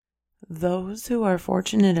Those who are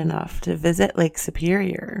fortunate enough to visit Lake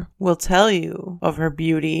Superior will tell you of her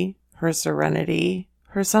beauty, her serenity,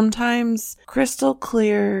 her sometimes crystal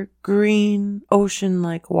clear, green,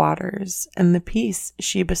 ocean-like waters, and the peace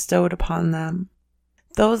she bestowed upon them.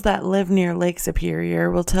 Those that live near Lake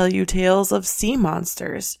Superior will tell you tales of sea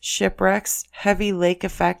monsters, shipwrecks, heavy lake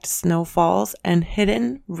effect snowfalls, and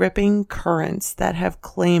hidden, ripping currents that have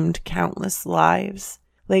claimed countless lives.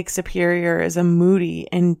 Lake Superior is a moody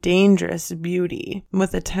and dangerous beauty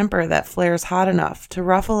with a temper that flares hot enough to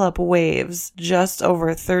ruffle up waves just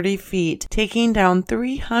over 30 feet, taking down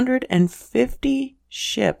 350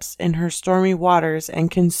 ships in her stormy waters and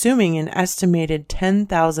consuming an estimated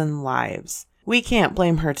 10,000 lives. We can't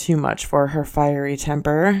blame her too much for her fiery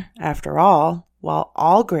temper. After all, while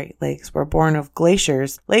all Great Lakes were born of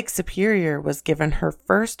glaciers, Lake Superior was given her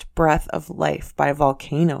first breath of life by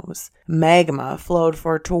volcanoes. Magma flowed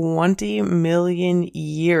for 20 million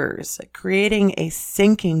years, creating a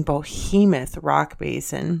sinking behemoth rock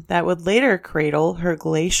basin that would later cradle her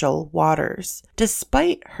glacial waters.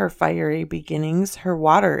 Despite her fiery beginnings, her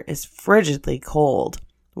water is frigidly cold,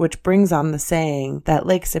 which brings on the saying that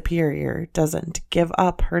Lake Superior doesn't give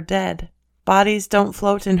up her dead. Bodies don't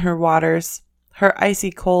float in her waters. Her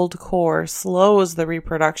icy cold core slows the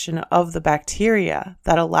reproduction of the bacteria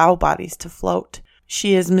that allow bodies to float.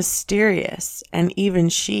 She is mysterious, and even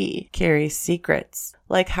she carries secrets,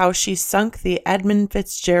 like how she sunk the Edmund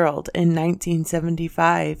Fitzgerald in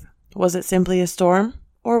 1975. Was it simply a storm,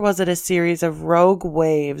 or was it a series of rogue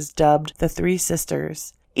waves dubbed the Three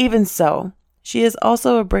Sisters? Even so, she is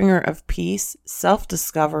also a bringer of peace,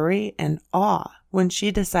 self-discovery, and awe when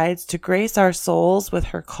she decides to grace our souls with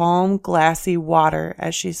her calm, glassy water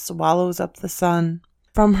as she swallows up the sun.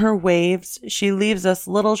 From her waves, she leaves us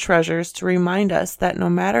little treasures to remind us that no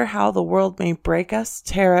matter how the world may break us,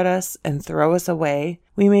 tear at us, and throw us away,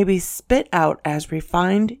 we may be spit out as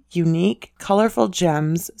refined, unique, colorful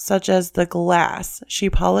gems such as the glass she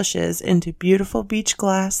polishes into beautiful beach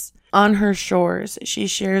glass. On her shores, she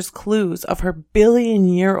shares clues of her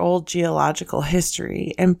billion-year-old geological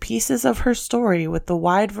history and pieces of her story with the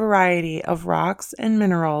wide variety of rocks and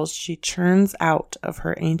minerals she churns out of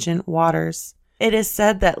her ancient waters. It is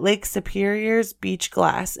said that Lake Superior's beach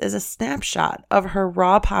glass is a snapshot of her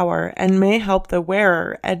raw power and may help the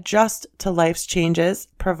wearer adjust to life's changes,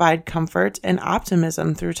 provide comfort and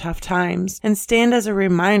optimism through tough times, and stand as a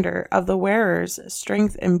reminder of the wearer's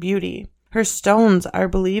strength and beauty. Her stones are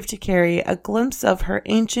believed to carry a glimpse of her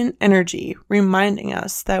ancient energy, reminding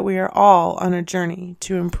us that we are all on a journey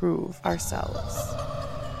to improve ourselves.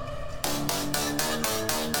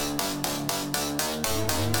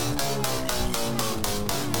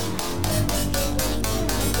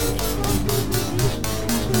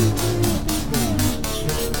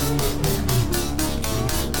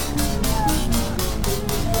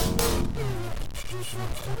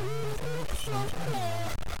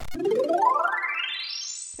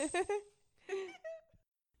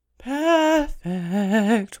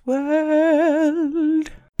 Perfect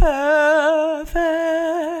world. Perfect.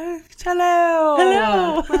 Hello.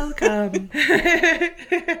 Hello. Welcome.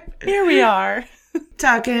 Here we are.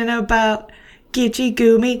 Talking about Gitchy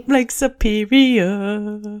Goomy. Lake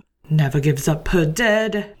Superior. Never gives up her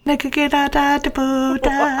dead.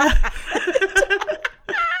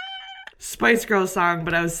 Spice Girl song,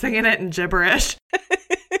 but I was singing it in gibberish.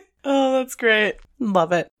 Oh, that's great.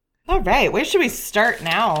 Love it. All right, where should we start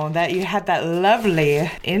now that you had that lovely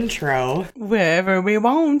intro? Wherever we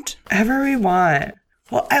want. Wherever we want.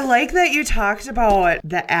 Well, I like that you talked about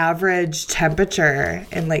the average temperature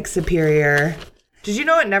in Lake Superior. Did you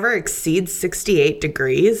know it never exceeds 68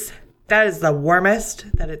 degrees? That is the warmest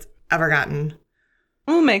that it's ever gotten.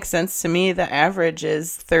 Well, makes sense to me. The average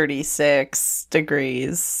is 36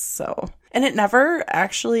 degrees, so... And it never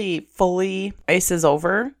actually fully ices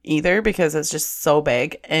over either because it's just so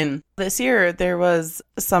big. And this year there was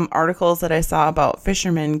some articles that I saw about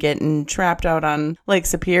fishermen getting trapped out on Lake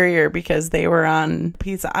Superior because they were on a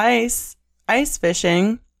piece of ice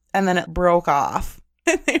fishing, and then it broke off.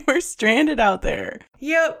 And they were stranded out there.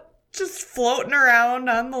 Yep, just floating around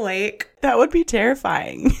on the lake. That would be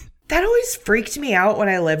terrifying. That always freaked me out when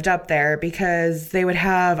I lived up there because they would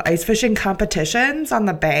have ice fishing competitions on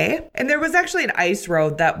the bay. And there was actually an ice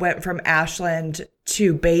road that went from Ashland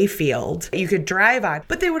to Bayfield you could drive on,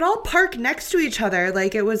 but they would all park next to each other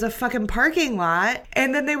like it was a fucking parking lot.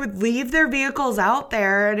 And then they would leave their vehicles out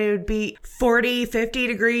there and it would be 40, 50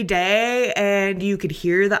 degree day and you could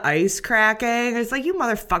hear the ice cracking. It's like, you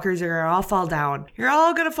motherfuckers are gonna all fall down. You're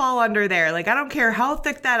all gonna fall under there. Like, I don't care how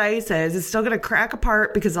thick that ice is, it's still gonna crack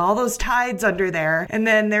apart because all those tides under there. And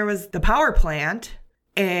then there was the power plant.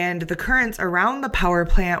 And the currents around the power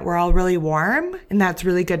plant were all really warm, and that's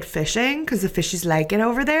really good fishing because the fishies like it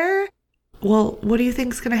over there. Well, what do you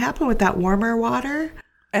think is going to happen with that warmer water?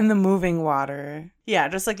 And the moving water. Yeah,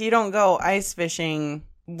 just like you don't go ice fishing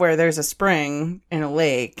where there's a spring in a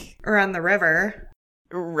lake. Or on the river.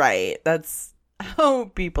 Right. That's how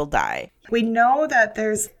people die. We know that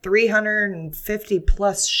there's 350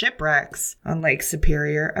 plus shipwrecks on Lake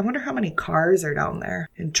Superior. I wonder how many cars are down there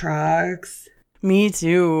and trucks. Me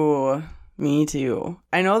too.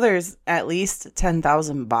 I know there's at least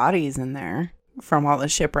 10,000 bodies in there from all the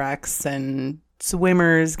shipwrecks and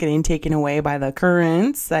swimmers getting taken away by the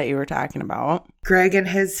currents that you were talking about. Greg and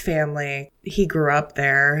his family, he grew up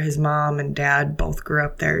there. His mom and dad both grew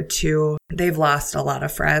up there too. They've lost a lot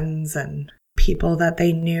of friends and people that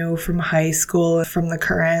they knew from high school, from the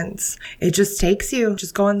currents. It just takes you.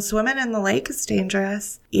 Just going swimming in the lake is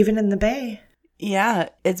dangerous, even in the bay. Yeah,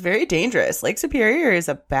 it's very dangerous. Lake Superior is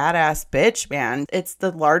a badass bitch, man. It's the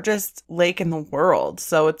largest lake in the world,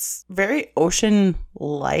 so it's very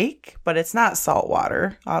ocean-like, but it's not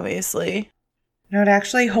saltwater, obviously. No, it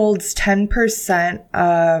actually holds 10%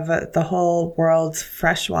 of the whole world's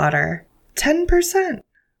freshwater. 10%.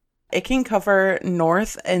 It can cover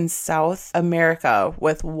North and South America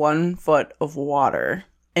with 1 foot of water.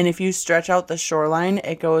 And if you stretch out the shoreline,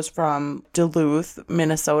 it goes from Duluth,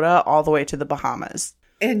 Minnesota, all the way to the Bahamas.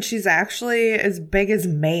 And she's actually as big as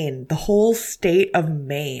Maine, the whole state of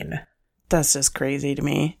Maine. That's just crazy to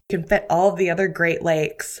me. You can fit all of the other Great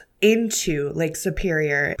Lakes into Lake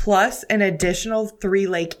Superior, plus an additional 3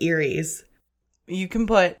 Lake Eries. You can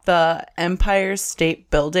put the Empire State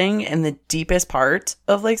Building in the deepest part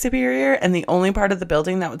of Lake Superior, and the only part of the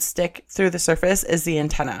building that would stick through the surface is the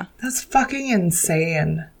antenna. That's fucking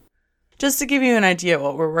insane. Just to give you an idea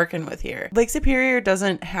what we're working with here. Lake Superior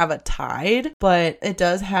doesn't have a tide, but it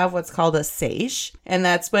does have what's called a seiche, and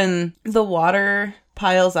that's when the water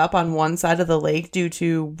piles up on one side of the lake due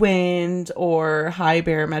to wind or high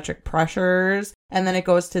barometric pressures, and then it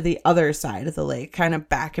goes to the other side of the lake, kind of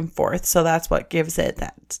back and forth. So that's what gives it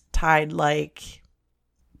that tide-like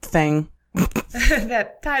thing.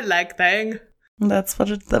 That tide-like thing. That's what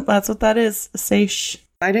that is, a seiche.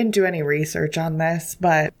 I didn't do any research on this,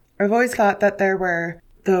 but I've always thought that there were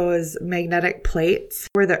those magnetic plates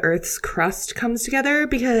where the Earth's crust comes together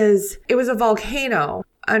because it was a volcano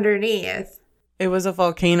underneath. It was a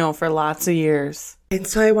volcano for lots of years. And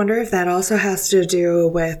so I wonder if that also has to do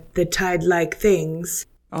with the tide-like things.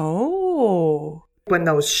 Oh. When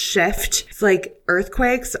those shift, it's like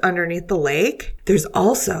earthquakes underneath the lake. There's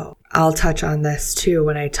also, I'll touch on this too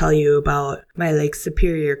when I tell you about my Lake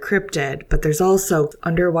Superior cryptid, but there's also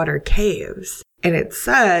underwater caves. And it's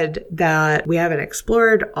said that we haven't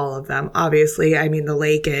explored all of them. Obviously, I mean, the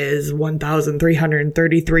lake is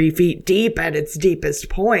 1,333 feet deep at its deepest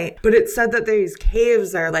point. But it's said that these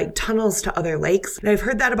caves are like tunnels to other lakes. And I've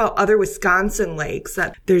heard that about other Wisconsin lakes,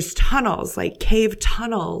 that there's tunnels, like cave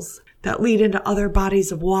tunnels that lead into other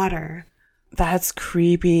bodies of water. That's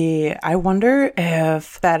creepy. I wonder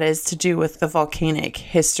if that is to do with the volcanic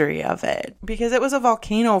history of it. Because it was a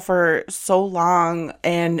volcano for so long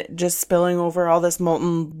and just spilling over all this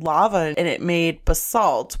molten lava, and it made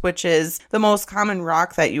basalt, which is the most common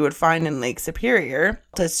rock that you would find in Lake Superior.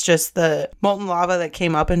 It's just the molten lava that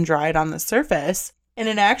came up and dried on the surface. And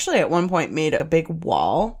it actually at one point made a big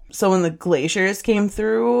wall. So when the glaciers came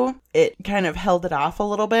through, it kind of held it off a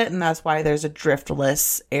little bit. And that's why there's a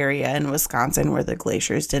driftless area in Wisconsin where the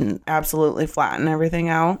glaciers didn't absolutely flatten everything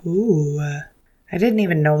out. Ooh, I didn't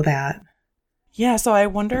even know that. Yeah, so I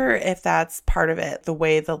wonder if that's part of it, the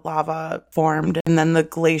way the lava formed and then the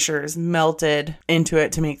glaciers melted into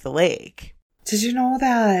it to make the lake. Did you know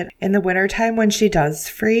that in the wintertime when she does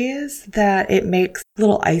freeze, that it makes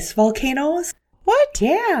little ice volcanoes? What?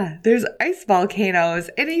 Yeah, there's ice volcanoes.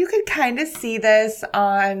 And you could kind of see this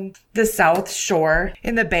on the South Shore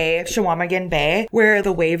in the bay, Chequamegon Bay, where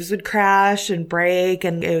the waves would crash and break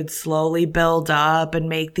and it would slowly build up and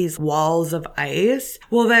make these walls of ice.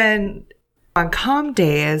 Well, then on calm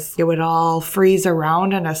days, it would all freeze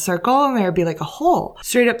around in a circle and there would be like a hole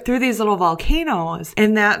straight up through these little volcanoes.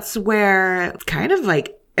 And that's where it's kind of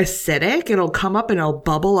like acidic. It'll come up and it'll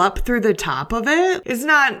bubble up through the top of it. It's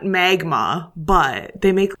not magma, but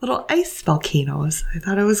they make little ice volcanoes. I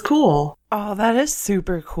thought it was cool. Oh, that is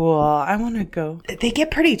super cool. I want to go. They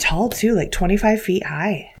get pretty tall too, like 25 feet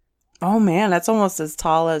high. Oh man, that's almost as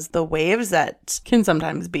tall as the waves that can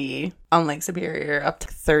sometimes be on Lake Superior, up to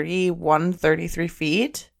 31, 33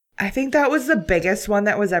 feet. I think that was the biggest one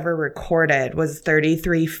that was ever recorded, was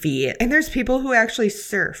 33 feet. And there's people who actually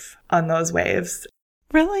surf on those waves.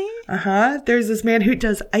 Really? Uh-huh. There's this man who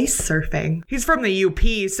does ice surfing. He's from the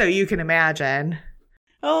UP, so you can imagine.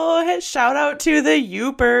 Oh, shout out to the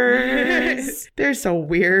Yoopers. They're so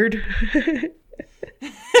weird.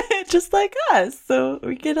 Just like us, so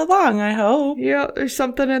we get along, I hope. Yeah, there's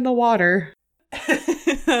something in the water.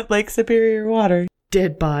 Lake Superior water.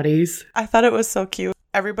 Dead bodies. I thought it was so cute.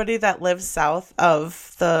 Everybody that lives south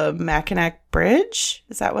of the Mackinac Bridge,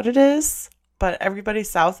 is that what it is? But everybody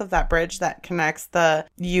south of that bridge that connects the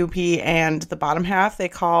UP and the bottom half, they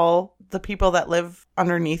call the people that live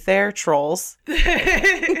underneath there trolls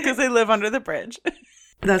because they live under the bridge.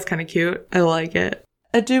 That's kind of cute. I like it.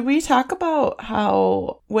 Did we talk about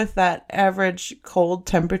how with that average cold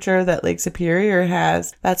temperature that Lake Superior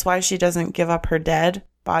has, that's why she doesn't give up her dead?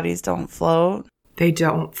 Bodies don't float. They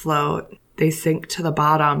don't float. They sink to the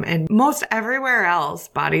bottom. And most everywhere else,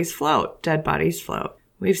 bodies float. Dead bodies float.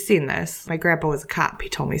 We've seen this. My grandpa was a cop. He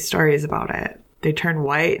told me stories about it. They turn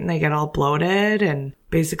white and they get all bloated and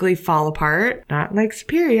basically fall apart. Not Lake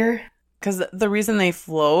Superior. Because the reason they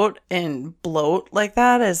float and bloat like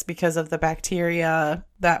that is because of the bacteria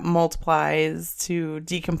that multiplies to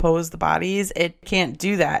decompose the bodies. It can't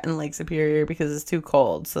do that in Lake Superior because it's too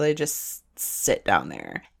cold. So they just sit down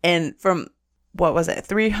there. And from,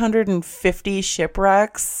 350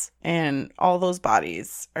 shipwrecks, and all those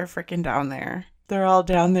bodies are freaking down there. They're all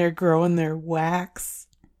down there growing their wax.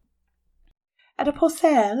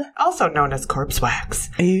 Adipocele, also known as corpse wax.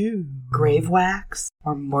 Ew. Grave wax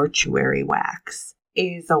or mortuary wax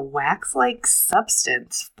is a wax-like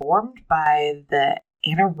substance formed by the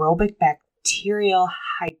anaerobic bacterial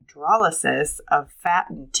hydrolysis of fat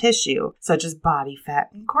and tissue, such as body fat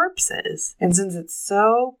and corpses. And since it's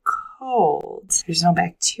so cold, there's no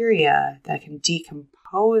bacteria that can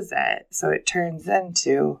decompose it, so it turns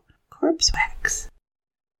into corpse wax,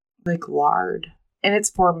 like lard. In its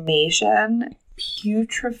formation,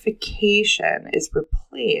 putrefaction is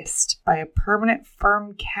replaced by a permanent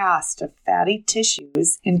firm cast of fatty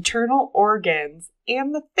tissues, internal organs,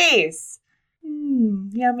 and the face.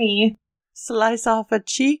 Yummy. Slice off a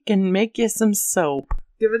cheek and make you some soap.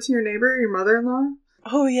 Give it to your neighbor, your mother-in-law.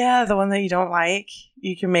 Oh yeah, the one that you don't like.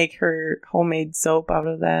 You can make her homemade soap out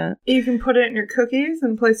of that. You can put it in your cookies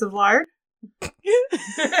in place of lard.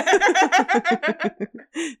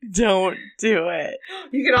 Don't do it.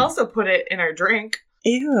 You can also put it in our drink.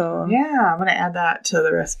 Ew. Yeah, I'm going to add that to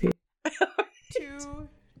the recipe. Two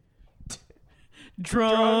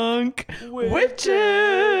drunk witches.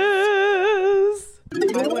 I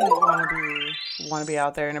wouldn't want to be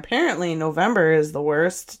out there, and apparently November is the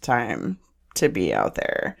worst time to be out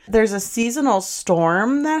there. There's a seasonal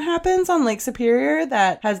storm that happens on Lake Superior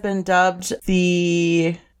that has been dubbed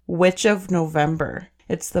the Witch of November.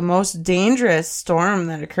 It's the most dangerous storm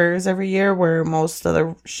that occurs every year, where most of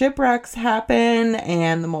the shipwrecks happen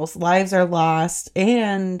and the most lives are lost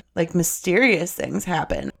and like mysterious things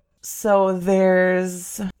happen. So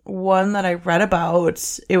there's one that I read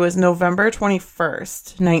about. It was November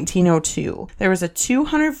 21st, 1902. There was a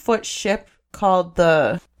 200-foot ship called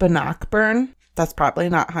the Bannockburn. That's probably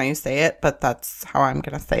not how you say it, but that's how I'm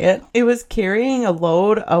going to say it. It was carrying a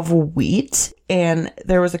load of wheat, and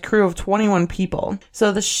there was a crew of 21 people.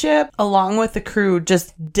 So the ship, along with the crew,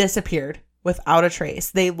 just disappeared without a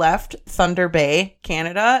trace. They left Thunder Bay,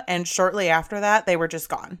 Canada, and shortly after that, they were just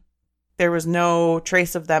gone. There was no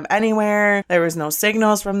trace of them anywhere. There was no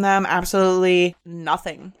signals from them. Absolutely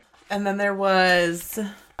nothing. And then there was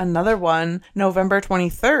another one, November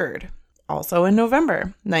 23rd. Also in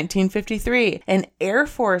November 1953, an Air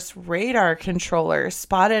Force radar controller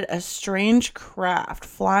spotted a strange craft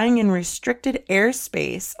flying in restricted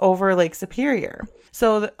airspace over Lake Superior.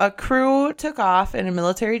 So a crew took off in a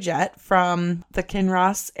military jet from the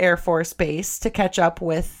Kinross Air Force Base to catch up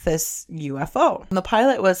with this UFO. The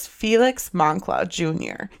pilot was Felix Moncla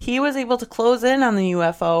Jr. He was able to close in on the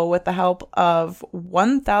UFO with the help of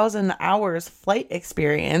 1,000 hours flight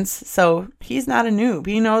experience, so he's not a noob.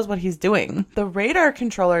 He knows what he's doing. The radar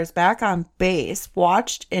controllers back on base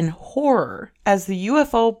watched in horror as the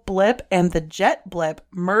UFO blip and the jet blip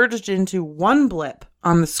merged into one blip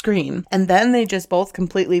on the screen, and then they just both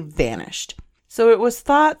completely vanished. So it was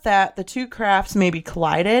thought that the two crafts maybe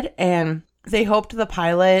collided, and they hoped the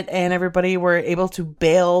pilot and everybody were able to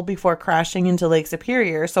bail before crashing into Lake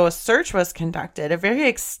Superior. So a search was conducted, a very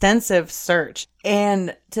extensive search.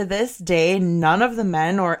 And to this day, none of the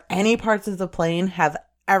men or any parts of the plane have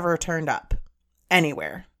ever turned up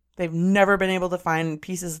anywhere. They've never been able to find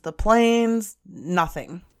pieces of the planes,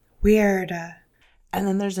 nothing. Weird. And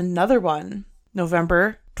then there's another one.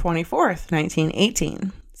 November 24th,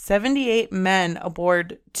 1918. 78 men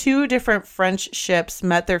aboard 2 different French ships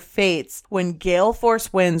met their fates when gale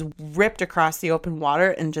force winds ripped across the open water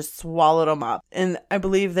and just swallowed them up. And I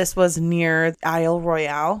believe this was near Isle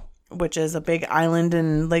Royale, which is a big island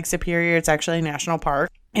in Lake Superior. It's actually a national park.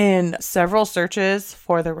 And several searches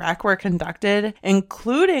for the wreck were conducted,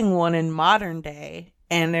 including one in modern day.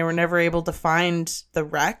 And they were never able to find the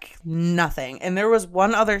wreck. Nothing. And there was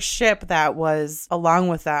one other ship that was along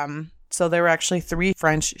with them. So there were actually 3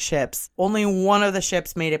 French ships. Only one of the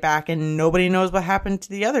ships made it back, and nobody knows what happened to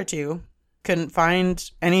the other 2. Couldn't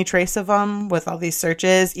find any trace of them with all these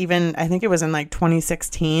searches. Even, I think it was in like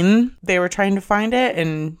 2016, they were trying to find it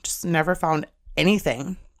and just never found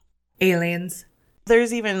anything. Aliens.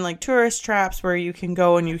 There's even like tourist traps where you can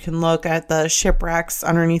go and you can look at the shipwrecks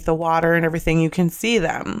underneath the water and everything. You can see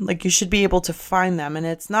them. Like, you should be able to find them. And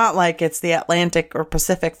it's not like it's the Atlantic or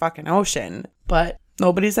Pacific fucking Ocean, but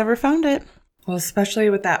nobody's ever found it. Well, especially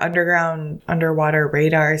with that underwater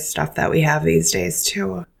radar stuff that we have these days,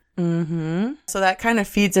 too. Mm-hmm. So that kind of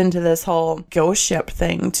feeds into this whole ghost ship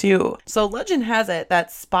thing, too. So legend has it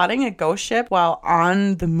that spotting a ghost ship while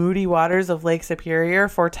on the moody waters of Lake Superior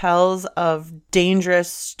foretells of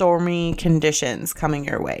dangerous, stormy conditions coming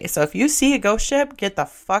your way. So if you see a ghost ship, get the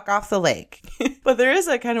fuck off the lake. But there is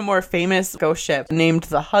a kind of more famous ghost ship named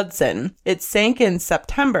the Hudson. It sank in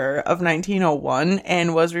September of 1901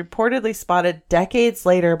 and was reportedly spotted decades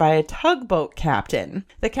later by a tugboat captain.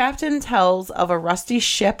 The captain tells of a rusty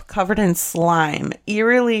ship covered in slime,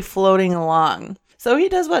 eerily floating along. So he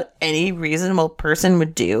does what any reasonable person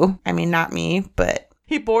would do. I mean, not me, but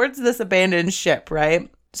he boards this abandoned ship,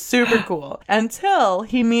 right? Super cool. Until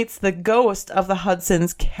he meets the ghost of the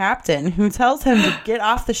Hudson's captain, who tells him to get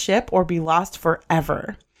off the ship or be lost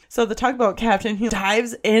forever. So the tugboat captain, he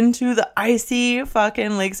dives into the icy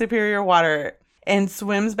fucking Lake Superior water and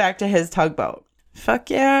swims back to his tugboat. Fuck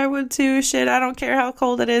yeah, I would too. Shit, I don't care how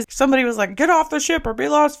cold it is. Somebody was like, get off the ship or be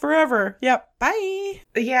lost forever. Yep, bye.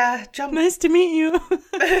 Yeah, jump. Nice to meet you.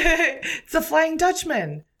 It's a Flying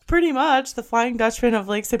Dutchman. Pretty much the Flying Dutchman of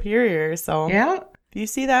Lake Superior. So yeah. If you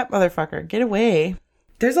see that motherfucker, get away.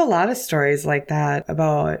 There's a lot of stories like that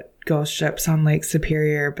about ghost ships on Lake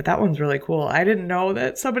Superior, but that one's really cool. I didn't know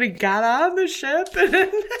that somebody got on the ship.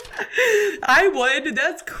 I would.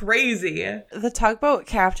 That's crazy. The tugboat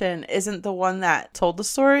captain isn't the one that told the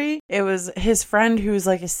story. It was his friend who's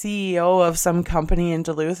like a CEO of some company in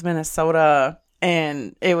Duluth, Minnesota.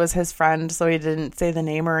 And it was his friend, so he didn't say the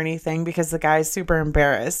name or anything because the guy's super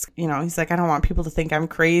embarrassed. You know, he's like, I don't want people to think I'm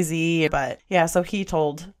crazy. But yeah, so he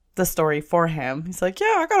told the story for him. He's like,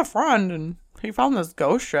 yeah, I got a friend and he found this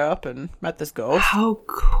ghost ship and met this ghost. How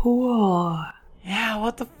cool. Yeah,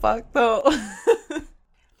 what the fuck though?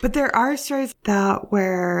 But there are stories that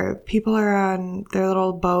where people are on their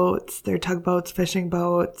little boats, their tugboats, fishing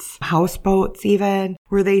boats, houseboats even,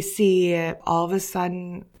 where they see all of a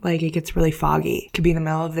sudden, like, it gets really foggy. It could be in the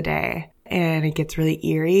middle of the day and it gets really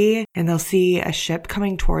eerie and they'll see a ship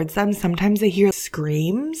coming towards them. Sometimes they hear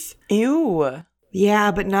screams. Ew.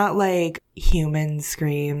 Yeah, but not like human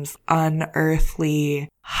screams, unearthly,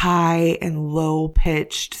 high and low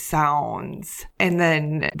pitched sounds. And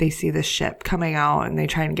then they see the ship coming out and they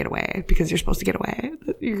try and get away because you're supposed to get away.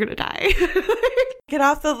 You're going to die. Get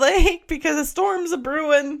off the lake because a storm's a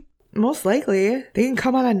brewing. Most likely. They can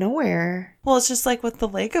come out of nowhere. Well, it's just like with the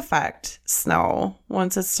lake effect snow.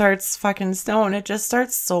 Once it starts fucking snowing, it just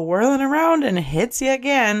starts swirling around and hits you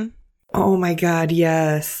again. Oh my God,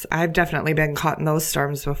 yes. I've definitely been caught in those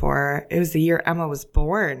storms before. It was the year Emma was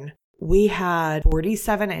born. We had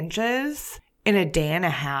 47 inches in a day and a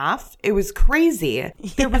half. It was crazy. Yeah.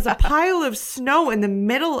 There was a pile of snow in the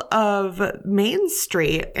middle of Main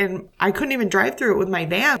Street and I couldn't even drive through it with my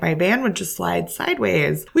van. My van would just slide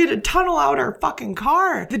sideways. We had to tunnel out our fucking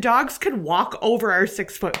car. The dogs could walk over our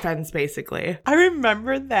 6-foot fence basically. I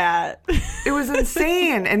remember that. It was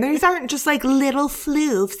insane. And these aren't just like little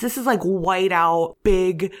floofs. This is like white out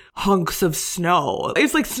big hunks of snow.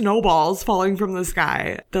 It's like snowballs falling from the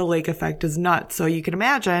sky. The lake effect is nuts. So you can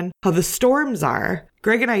imagine how the storms are.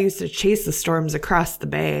 Greg and I used to chase the storms across the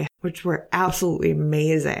bay, which were absolutely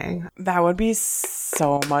amazing. That would be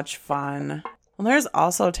so much fun. Well, there's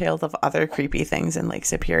also tales of other creepy things in Lake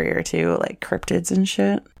Superior too, like cryptids and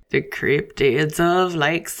shit. The cryptids of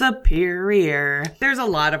Lake Superior. There's a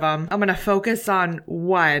lot of them. I'm going to focus on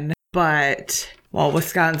one, but, well,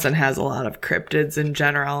 Wisconsin has a lot of cryptids in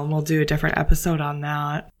general, and we'll do a different episode on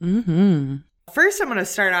that. Mm-hmm. First, I'm going to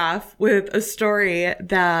start off with a story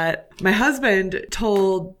that my husband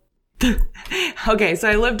told Okay, so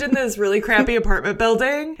I lived in this really crappy apartment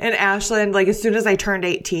building in Ashland. Like, as soon as I turned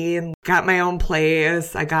 18, got my own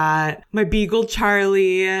place. I got my beagle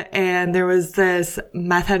Charlie, and there was this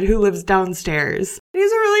meth head who lives downstairs.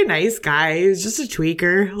 He's a really nice guy. He's just a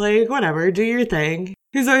tweaker. Like, whatever, do your thing.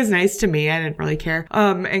 He was always nice to me. I didn't really care.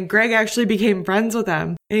 And Greg actually became friends with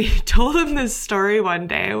him. And he told him this story one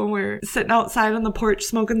day when we were sitting outside on the porch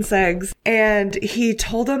smoking cigs. And he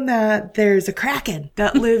told him that there's a kraken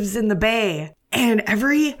that lives in the bay. And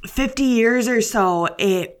every 50 years or so,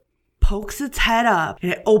 it pokes its head up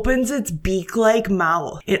and it opens its beak-like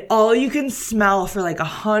mouth. And all you can smell for like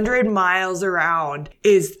 100 miles around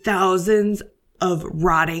is thousands of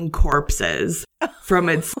rotting corpses from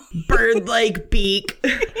its bird-like beak.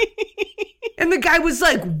 And the guy was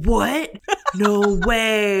like, what? No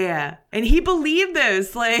way. And he believed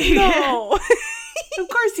this. Like, No. Of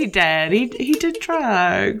course he did. He did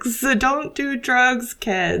drugs. So don't do drugs,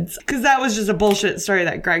 kids. Because that was just a bullshit story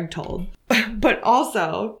that Greg told. But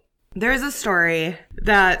also, there's a story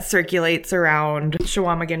that circulates around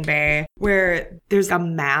Chequamegon Bay where there's a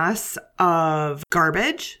mass of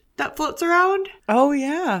garbage that floats around. Oh,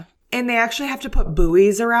 yeah. And they actually have to put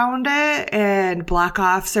buoys around it and block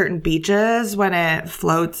off certain beaches when it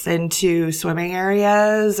floats into swimming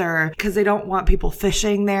areas, or because they don't want people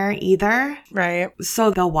fishing there either. Right.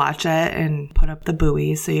 So they'll watch it and put up the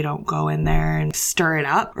buoys so you don't go in there and stir it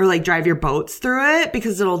up or like drive your boats through it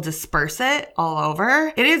because it'll disperse it all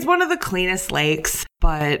over. It is one of the cleanest lakes,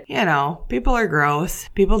 but you know, people are gross.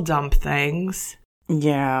 People dump things.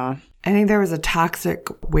 Yeah. I think there was a toxic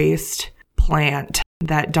waste plant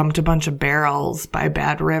that dumped a bunch of barrels by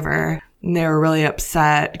Bad River. And they were really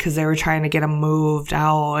upset because they were trying to get them moved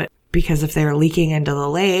out because if they were leaking into the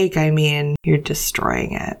lake, I mean, you're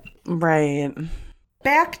destroying it. Right.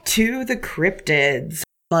 Back to the cryptids.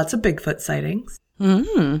 Lots of Bigfoot sightings.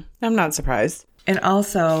 I'm not surprised. And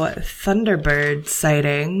also Thunderbird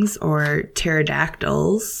sightings or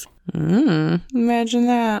pterodactyls. Imagine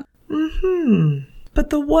that. But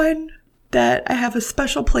the one that I have a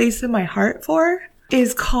special place in my heart for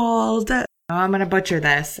is called, I'm going to butcher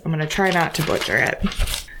this. I'm going to try not to butcher it.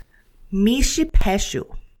 Mishipeshu.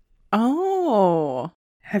 Oh.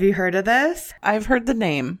 Have you heard of this? I've heard the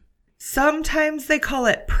name. Sometimes they call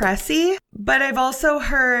it Pressy, but I've also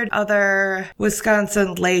heard other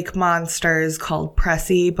Wisconsin lake monsters called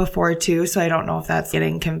Pressy before too, so I don't know if that's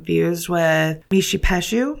getting confused with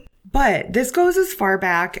Mishipeshu. But this goes as far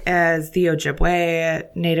back as the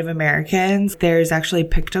Ojibwe Native Americans. There's actually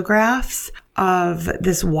pictographs of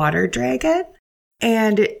this water dragon,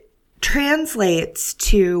 and it translates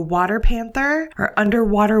to water panther or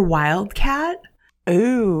underwater wildcat.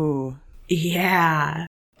 Ooh. Yeah.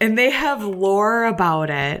 And they have lore about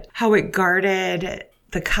it, how it guarded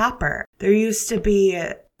the copper. There used to be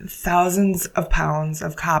thousands of pounds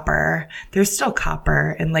of copper. There's still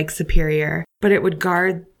copper in Lake Superior, but it would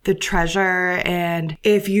guard the treasure. And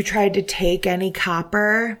if you tried to take any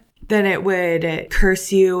copper, then it would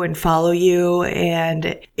curse you and follow you.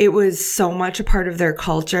 And it was so much a part of their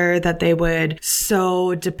culture that they would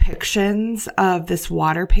sew depictions of this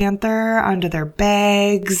water panther onto their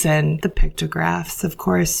bags and the pictographs, of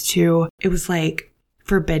course, too. It was like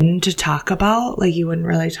forbidden to talk about. Like you wouldn't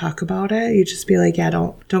really talk about it. You'd just be like, yeah,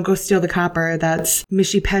 don't go steal the copper. That's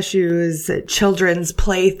Mishipeshu's children's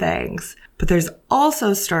playthings. But there's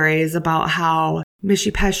also stories about how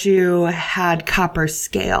Mishipeshu had copper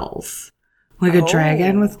scales, like a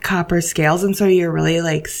dragon with copper scales. And so you're really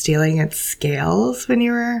like stealing its scales when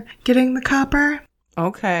you were getting the copper.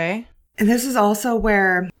 Okay. And this is also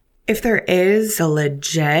where if there is a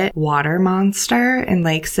legit water monster in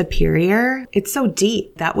Lake Superior, it's so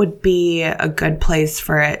deep. That would be a good place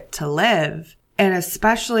for it to live. And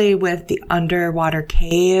especially with the underwater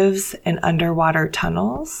caves and underwater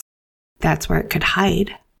tunnels, that's where it could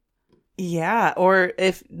hide. Yeah, or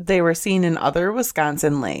if they were seen in other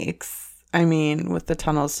Wisconsin lakes. I mean, with the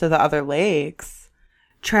tunnels to the other lakes.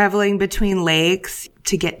 Traveling between lakes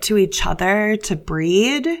to get to each other to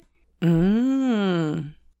breed. Because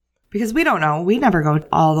we don't know. We never go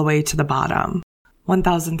all the way to the bottom.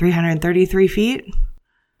 1,333 feet.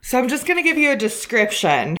 So I'm just going to give you a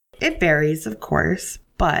description. It varies, of course,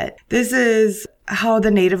 but this is how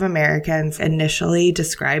the Native Americans initially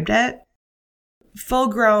described it. Full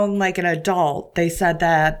grown like an adult, they said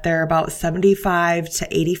that they're about 75 to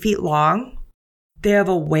 80 feet long. They have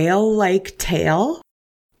a whale-like tail,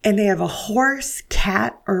 and they have a horse,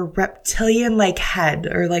 cat, or reptilian-like head,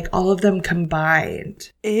 or like all of them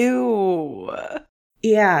combined. Ew.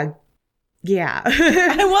 Yeah.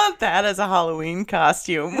 I want that as a Halloween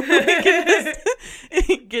costume. We can just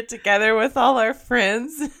get together with all our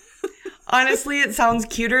friends. Honestly, it sounds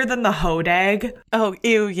cuter than the hodag. Oh,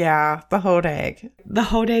 ew, yeah. The hodag. The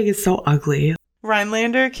hodag is so ugly.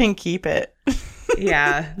 Rhinelander can keep it.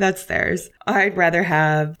 Yeah, that's theirs. I'd rather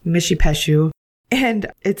have Mishi Peshu. And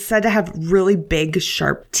it's said to have really big,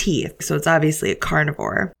 sharp teeth. So it's obviously a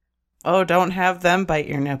carnivore. Oh, don't have them bite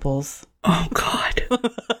your nipples. Oh, God.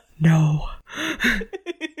 No.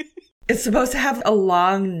 It's supposed to have a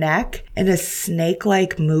long neck and a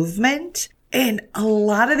snake-like movement. And a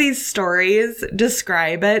lot of these stories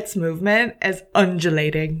describe its movement as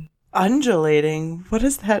undulating. Undulating? What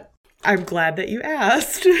is that? I'm glad that you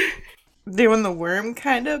asked. Doing the worm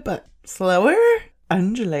kind of, but slower?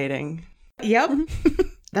 Undulating. Yep.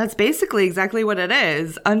 That's basically exactly what it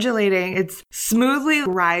is. Undulating. It's smoothly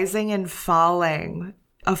rising and falling.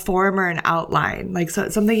 A form or an outline. Like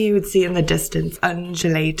something you would see in the distance.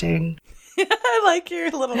 Undulating. I like your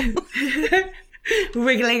little...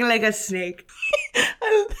 Wiggling like a snake.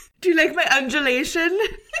 Do you like my undulation?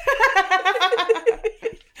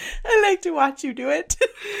 I like to watch you do it.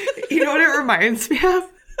 You know what it reminds me of?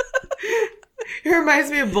 It reminds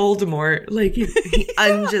me of Voldemort. Like, he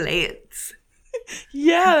undulates.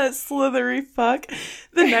 Yeah, that slithery fuck.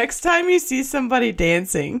 The next time you see somebody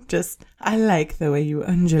dancing, just, I like the way you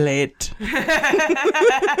undulate.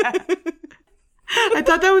 I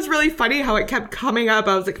thought that was really funny how it kept coming up.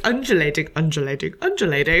 I was like, undulating, undulating,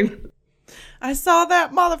 undulating. I saw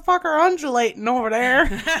that motherfucker undulating over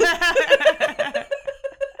there.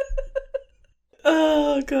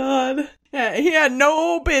 Oh, God. Yeah, he had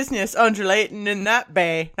no business undulating in that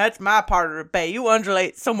bay. That's my part of the bay. You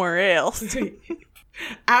undulate somewhere else.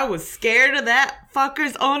 I was scared of that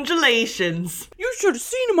fucker's undulations. You should have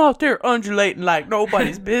seen him out there undulating like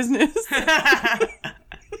nobody's business.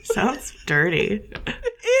 Sounds dirty.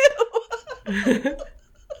 Ew.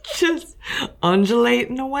 Just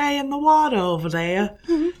undulating away in the water over there.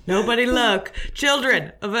 Nobody look.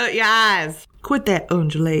 Children, avert your eyes. Quit that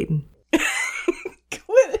undulating.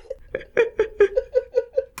 Quit.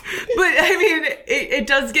 But, I mean, it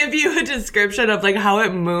does give you a description of, like, how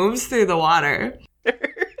it moves through the water.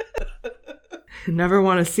 Never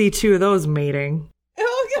want to see two of those mating.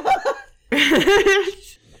 Oh, God.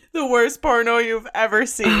 The worst porno you've ever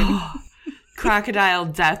seen. Crocodile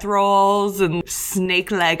death rolls and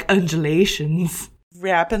snake-like undulations.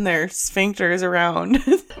 Wrapping their sphincters around.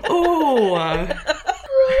 Oh.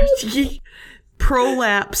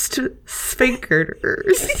 Prolapsed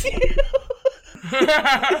sphincters.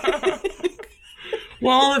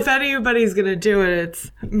 Well, if anybody's gonna do it,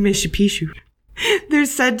 it's Mishipishu.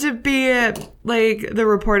 There's said to be, like, the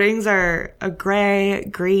reportings are a gray,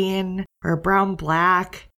 green, or brown,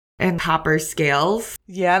 black, and copper scales.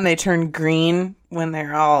 Yeah, and they turn green when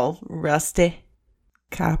they're all rusty.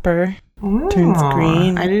 Copper turns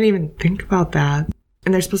green. I didn't even think about that.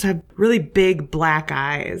 And they're supposed to have really big black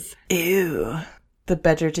eyes. Ew. The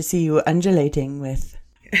better to see you undulating with.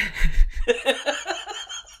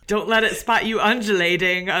 Don't let it spot you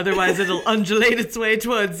undulating, otherwise it'll undulate its way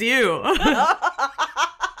towards you.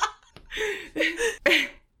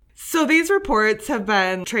 So these reports have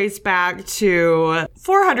been traced back to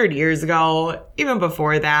 400 years ago, even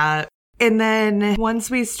before that. And then once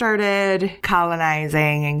we started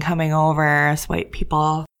colonizing and coming over as white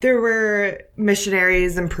people, there were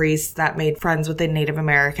missionaries and priests that made friends with the Native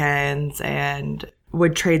Americans and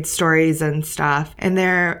would trade stories and stuff. And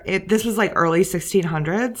this was like early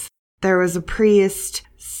 1600s. There was a priest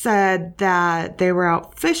said that they were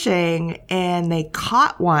out fishing and they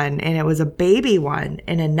caught one, and it was a baby one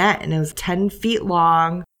in a net, and it was 10 feet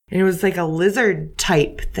long, and it was like a lizard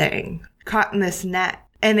type thing caught in this net.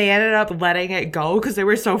 And they ended up letting it go because they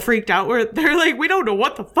were so freaked out where they're like, we don't know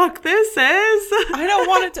what the fuck this is. I don't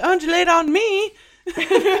want it to undulate on me.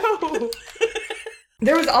 No.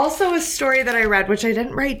 There was also a story that I read, which I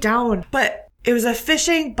didn't write down, but it was a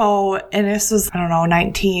fishing boat, and this was,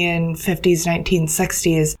 1950s,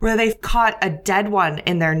 1960s, where they caught a dead one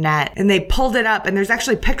in their net, and they pulled it up, and there's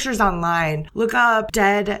actually pictures online. Look up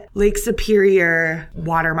dead Lake Superior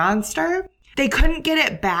water monster. They couldn't get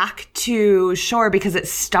it back to shore because it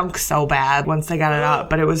stunk so bad once they got it up,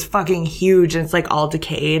 but it was fucking huge, and it's like all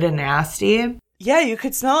decayed and nasty. Yeah, you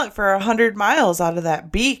could smell it for 100 miles out of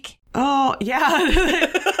that beak. Oh, yeah.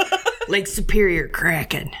 Lake Superior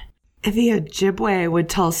Kraken. The Ojibwe would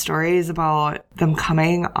tell stories about them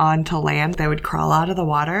coming onto land. They would crawl out of the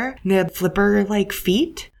water, and they had flipper-like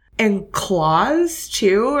feet and claws,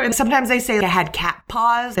 too. And sometimes they say they had cat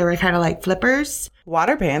paws. They were kind of like flippers.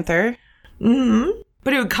 Water panther. Mm-hmm.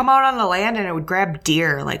 But it would come out on the land, and it would grab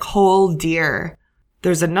deer, like whole deer.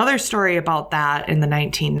 There's another story about that in the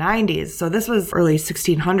 1990s. So this was early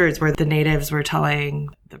 1600s where the natives were telling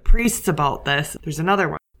the priests about this. There's another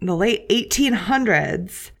one. In the late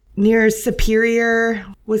 1800s, near Superior,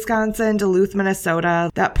 Wisconsin, Duluth, Minnesota,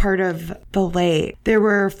 that part of the lake, there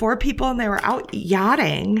were 4 people and they were out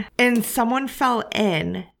yachting and someone fell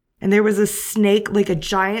in. And there was a snake, like a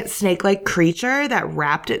giant snake-like creature that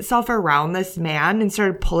wrapped itself around this man and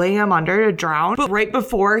started pulling him under to drown. But right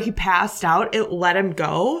before he passed out, it let him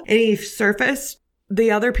go and he surfaced.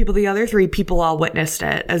 The other 3 people all witnessed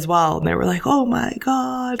it as well. And they were like, oh my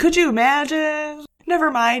God, could you imagine?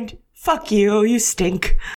 Never mind. Fuck you. You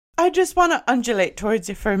stink. I just want to undulate towards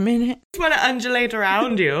you for a minute. I just want to undulate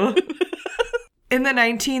around you. In the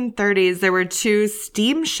 1930s, there were 2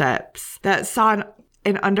 steamships that saw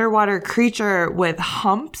an underwater creature with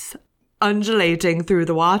humps undulating through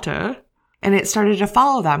the water. And it started to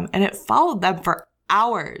follow them. And it followed them for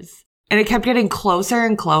hours. And it kept getting closer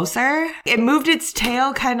and closer. It moved its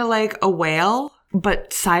tail kind of like a whale,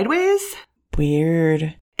 but sideways.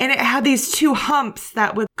 Weird. And it had these 2 humps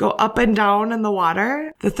that would go up and down in the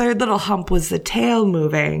water. The 3rd little hump was the tail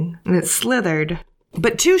moving. And it slithered.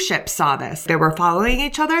 But 2 ships saw this. They were following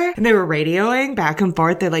each other and they were radioing back and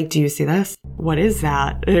forth. They're like, do you see this? What is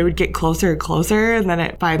that? And it would get closer and closer. And then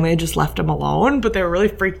it finally just left them alone. But they were really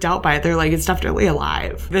freaked out by it. They're like, it's definitely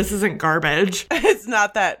alive. This isn't garbage. It's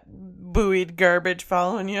not that buoyed garbage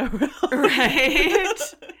following you around. Right?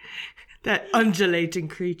 That undulating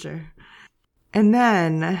creature. And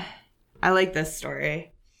then I like this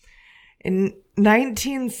story. In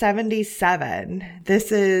 1977,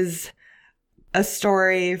 this is a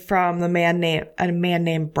story from a man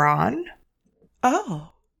named Braun.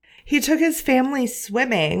 Oh. He took his family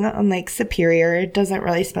swimming on Lake Superior. It doesn't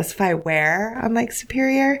really specify where on Lake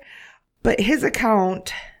Superior, but his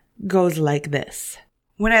account goes like this.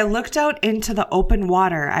 When I looked out into the open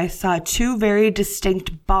water, I saw 2 very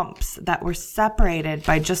distinct bumps that were separated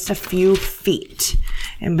by just a few feet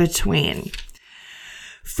in between.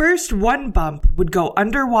 First, one bump would go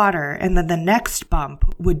underwater, and then the next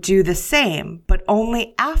bump would do the same, but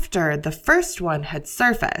only after the first one had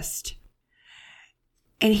surfaced.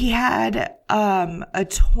 And he had a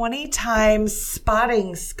 20 times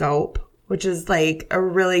spotting scope, which is like a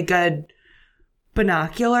really good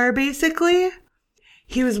binocular, basically.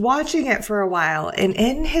 He was watching it for a while, and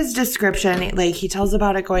in his description, like he tells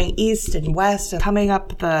about it going east and west and coming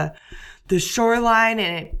up the shoreline,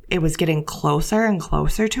 and it was getting closer and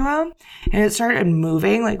closer to him, and it started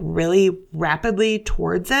moving like really rapidly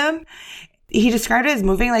towards him. He described it as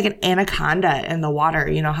moving like an anaconda in the water.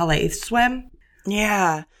 You know how they swim?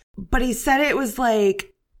 Yeah. But he said it was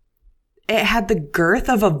like it had the girth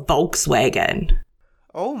of a Volkswagen.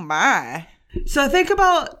 Oh my. So think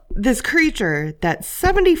about this creature that's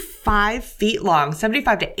 75 feet long,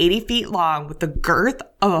 75 to 80 feet long with the girth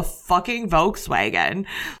of a fucking Volkswagen.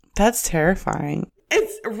 That's terrifying.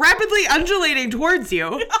 It's rapidly undulating towards you.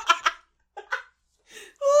 Ooh,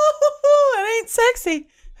 it ain't sexy.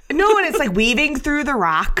 No, and it's like weaving through the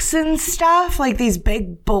rocks and stuff, like these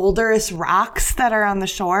big boulderous rocks that are on the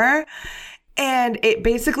shore. And it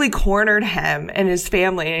basically cornered him and his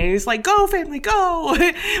family. And he's like, go, family, go.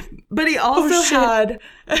 But he also had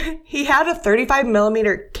a 35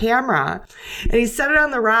 millimeter camera. And he set it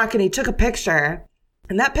on the rock and he took a picture.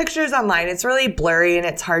 And that picture is online. It's really blurry and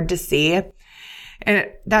it's hard to see.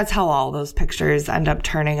 And that's how all those pictures end up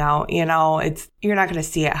turning out. You know, you're not going to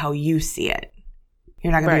see it how you see it.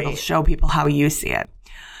 You're not going to be able to show people how you see it.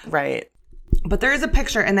 Right. But there is a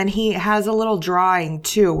picture, and then he has a little drawing,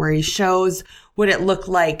 too, where he shows what it looked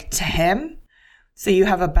like to him. So you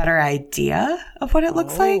have a better idea of what it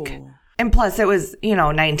looks like. And plus, it was,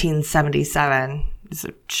 1977. It's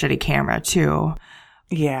a shitty camera, too.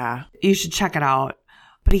 Yeah. You should check it out.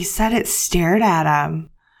 But he said it stared at him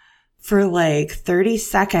for like 30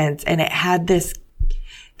 seconds, and it had this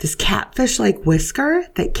catfish-like whisker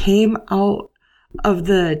that came out of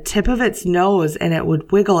the tip of its nose, and it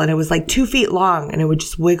would wiggle, and it was like 2 feet long, and it would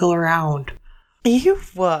just wiggle around. Ew.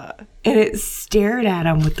 What? And it stared at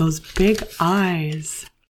him with those big eyes.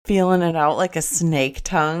 Feeling it out like a snake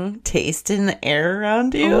tongue, tasting the air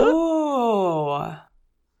around you. Oh.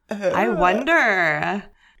 I wonder.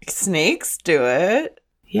 Snakes do it.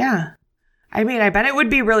 Yeah. I mean, I bet it would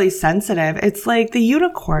be really sensitive. It's like the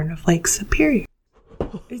unicorn of Lake Superior.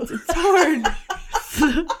 It's hard.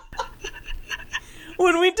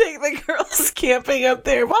 When we take the girls camping up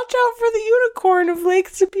there, watch out for the unicorn of Lake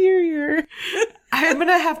Superior. I'm going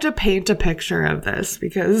to have to paint a picture of this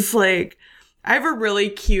because, like, I have a really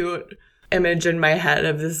cute image in my head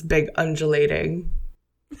of this big undulating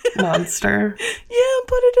monster. Yeah,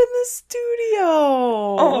 put it in the studio.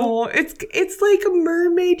 Oh, it's like a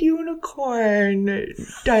mermaid unicorn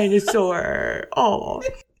dinosaur. Oh.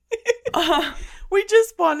 We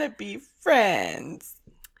just want to be friends.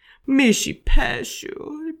 Mishi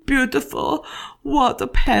Peshu, beautiful water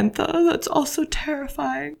panther. That's also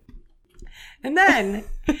terrifying. And then,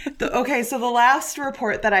 so the last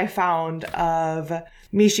report that I found of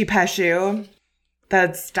Mishi Peshu,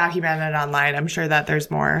 that's documented online, I'm sure that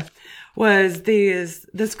there's more, was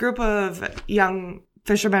this group of young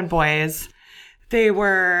fishermen boys. They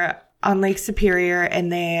were on Lake Superior,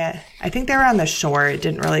 and I think they were on the shore. It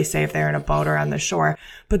didn't really say if they were in a boat or on the shore,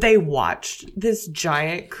 but they watched this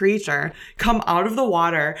giant creature come out of the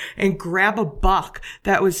water and grab a buck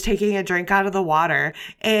that was taking a drink out of the water,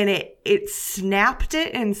 and it snapped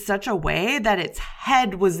it in such a way that its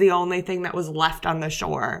head was the only thing that was left on the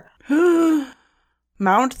shore.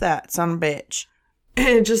 Mount that, son of a bitch. And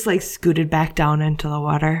it just like scooted back down into the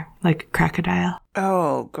water like a crocodile.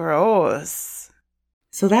 Oh, gross.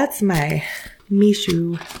 So that's my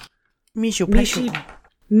Mishu Peshu.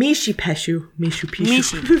 Mishi Peshu. Mishi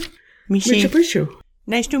Peshu.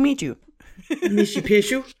 Nice to meet you. Mishi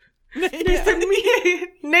Peshu.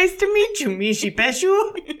 Nice to meet you, Mishi Peshu.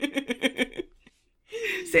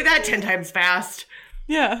 Say that 10 times fast.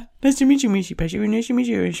 Yeah. Nice to meet you, Mishi Peshu. Nice to meet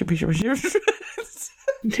you, Mishi Peshu.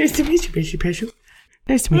 Nice to meet you, Mishi Peshu.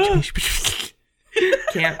 Nice to meet you, Mishi Peshu.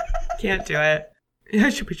 Can't do it.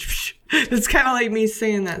 It's kind of like me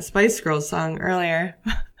singing that Spice Girls song earlier.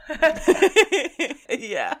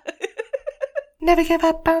 Yeah. Never give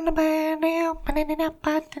up on the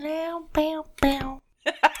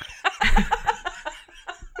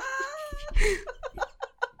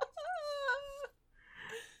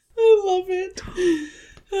I love it.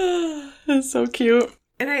 That's so cute.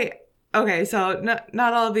 And so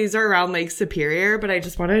not all of these are around Lake Superior, but I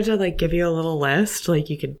just wanted to like give you a little list. Like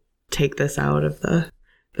you could take this out of the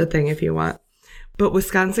thing if you want. But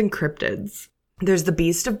Wisconsin cryptids. There's the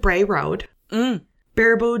Beast of Bray Road.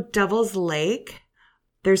 Baraboo Devil's Lake.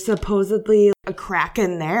 There's supposedly a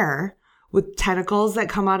kraken there with tentacles that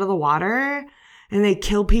come out of the water, and they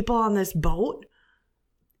kill people on this boat.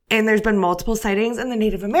 And there's been multiple sightings, and the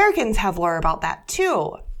Native Americans have lore about that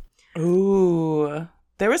too. Ooh.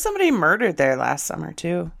 There was somebody murdered there last summer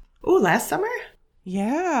too. Ooh, last summer?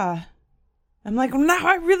 Yeah. I'm like, now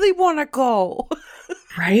I really want to go.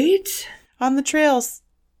 Right? On the trails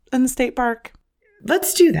in the state park.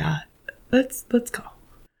 Let's do that. Let's go.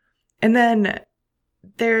 And then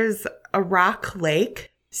there's a Rock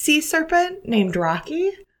Lake sea serpent named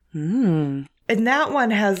Rocky. And that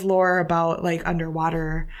one has lore about like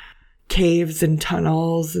underwater caves and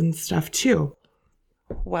tunnels and stuff too.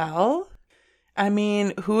 Well, I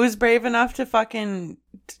mean, who's brave enough to fucking...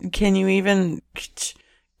 Can you even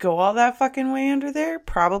go all that fucking way under there?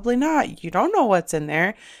 Probably not. You don't know what's in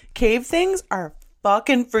there. Cave things are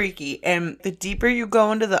fucking freaky. And the deeper you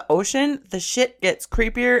go into the ocean, the shit gets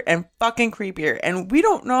creepier and fucking creepier. And we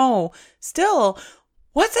don't know still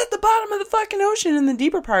what's at the bottom of the fucking ocean in the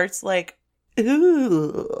deeper parts. Like,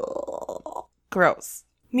 ooh, gross.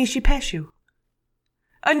 Mishi Peshu.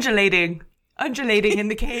 Undulating in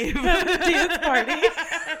the cave. Dance party.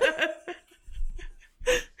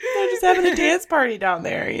 They're just having a dance party down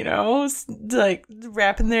there, you know, like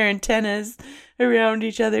wrapping their antennas around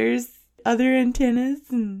each other's other antennas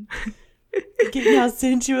and getting all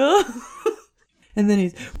sensual. And then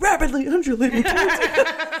he's rapidly undulating. That'd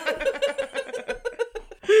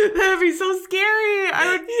be so scary.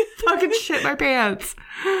 I would fucking shit my pants.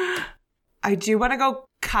 I do want to go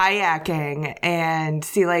kayaking and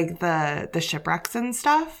see like the shipwrecks and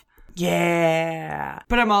stuff. Yeah.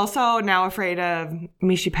 But I'm also now afraid of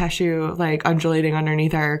Mishi Peshu like undulating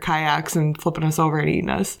underneath our kayaks and flipping us over and eating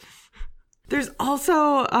us. There's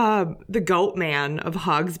also the Goat Man of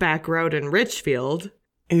Hogsback Road in Richfield.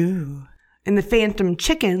 Ooh. And the Phantom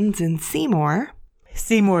Chickens in Seymour.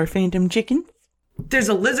 Seymour Phantom Chickens. There's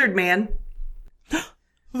a Lizard Man.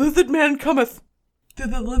 Lizard Man cometh.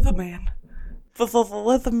 The Lizard Man. The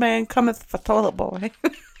Lizard Man cometh for Toilet Boy.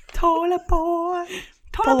 Toilet Boy.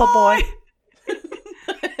 Toilet Boy.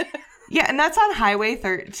 Yeah, and that's on Highway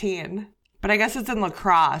 13. But I guess it's in La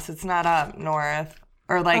Crosse. It's not up north.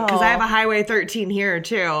 Or like, because I have a Highway 13 here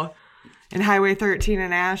too. And Highway 13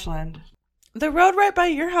 in Ashland. The road right by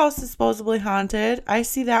your house is supposedly haunted. I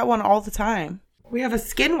see that one all the time. We have a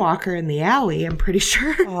skinwalker in the alley, I'm pretty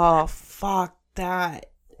sure. Oh, fuck that.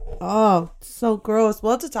 Oh, so gross.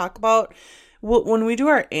 We'll have to talk about... when we do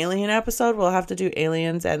our alien episode, we'll have to do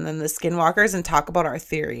aliens and then the skinwalkers and talk about our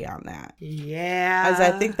theory on that. Yeah. As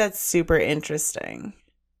I think that's super interesting.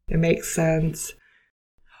 It makes sense.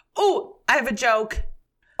 Oh, I have a joke.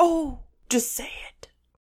 Oh, just say it.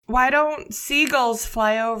 Why don't seagulls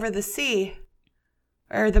fly over the sea?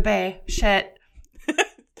 Or the bay? Shit.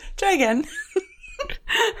 Try again.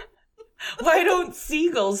 Why don't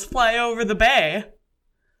seagulls fly over the bay?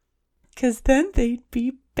 'Cause then they'd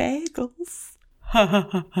be bagels.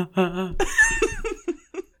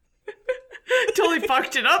 Totally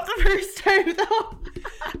fucked it up the first time, though.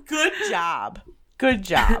 Good job. Good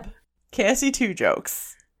job. Cassie, 2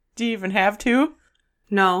 jokes. Do you even have 2?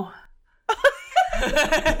 No.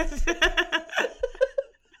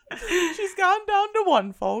 She's gone down to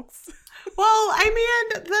 1, folks. Well, I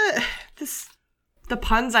mean, the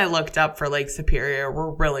puns I looked up for Lake Superior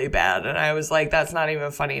were really bad, and I was like, that's not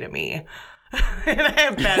even funny to me. And I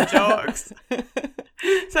have bad jokes.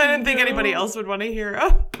 So I didn't think anybody else would want to hear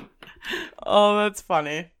them. Oh, that's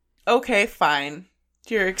funny. Okay, fine.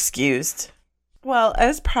 You're excused. Well,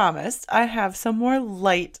 as promised, I have some more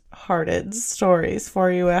light-hearted stories for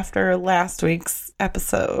you after last week's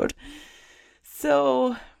episode.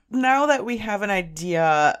 So now that we have an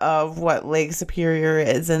idea of what Lake Superior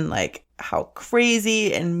is and like how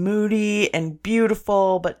crazy and moody and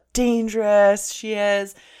beautiful but dangerous she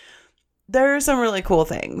is, there are some really cool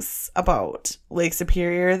things about Lake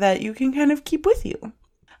Superior that you can kind of keep with you.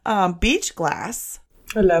 Beach glass.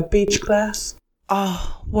 I love beach glass.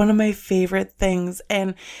 Oh, one of my favorite things.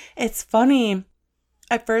 And it's funny,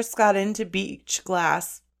 I first got into beach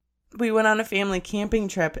glass. We went on a family camping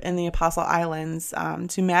trip in the Apostle Islands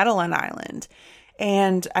to Madeline Island.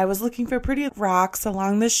 And I was looking for pretty rocks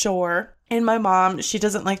along the shore. And my mom, she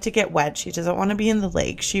doesn't like to get wet. She doesn't want to be in the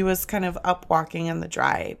lake. She was kind of up walking on the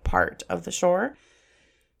dry part of the shore.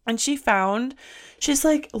 And she's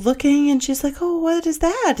like looking and she's like, oh, what is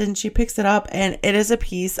that? And she picks it up and it is a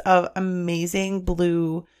piece of amazing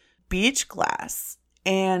blue beach glass.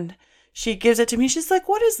 And she gives it to me. She's like,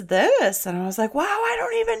 what is this? And I was like, wow, I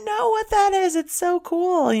don't even know what that is. It's so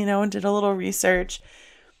cool, and did a little research.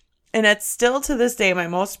 And it's still to this day my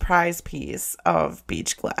most prized piece of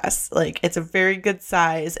beach glass. Like, it's a very good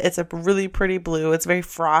size. It's a really pretty blue. It's very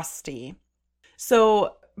frosty.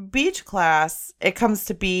 So beach glass, it comes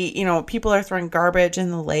to be, people are throwing garbage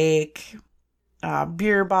in the lake,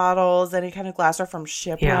 beer bottles, any kind of glass, or from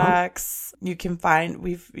shipwrecks. Yeah. You can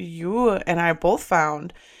find, you and I both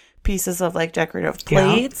found pieces of like decorative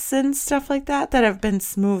plates and stuff like that have been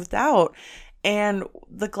smoothed out. And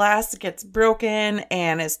the glass gets broken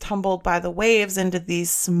and is tumbled by the waves into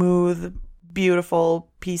these smooth,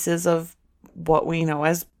 beautiful pieces of what we know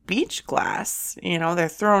as beach glass. They're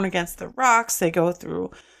thrown against the rocks. They go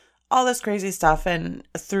through all this crazy stuff, and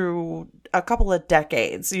through a couple of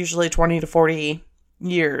decades, usually 20 to 40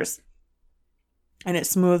 years. And it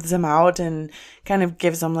smooths them out and kind of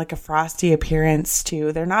gives them like a frosty appearance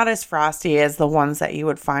too. They're not as frosty as the ones that you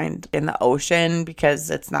would find in the ocean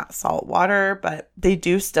because it's not salt water, but they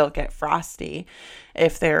do still get frosty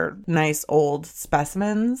if they're nice old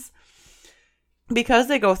specimens. Because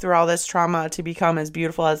they go through all this trauma to become as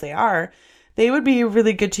beautiful as they are, they would be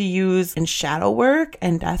really good to use in shadow work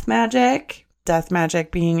and death magic. Death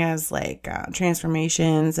magic being as like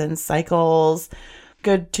transformations and cycles.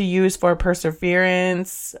 Good to use for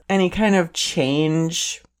perseverance, any kind of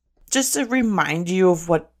change, just to remind you of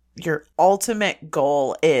what your ultimate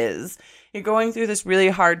goal is. You're going through this really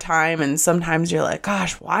hard time, and sometimes you're like,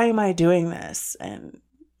 gosh, why am I doing this? And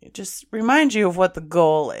it just reminds you of what the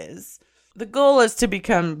goal is. The goal is to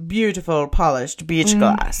become beautiful, polished beach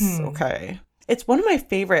glass. Okay. It's one of my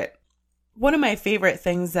favorite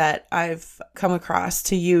things that I've come across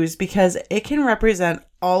to use because it can represent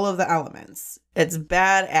all of the elements. It's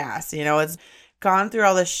badass, it's gone through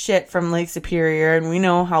all this shit from Lake Superior, and we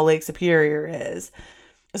know how Lake Superior is.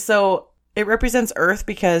 So it represents earth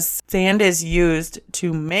because sand is used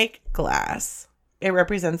to make glass. It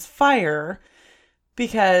represents fire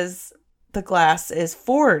because the glass is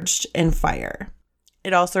forged in fire.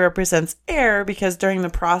 It also represents air because during the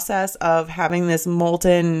process of having this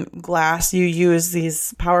molten glass, you use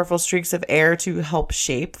these powerful streaks of air to help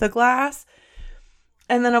shape the glass.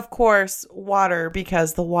 And then, of course, water,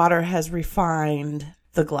 because the water has refined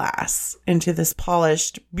the glass into this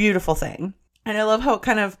polished, beautiful thing. And I love how it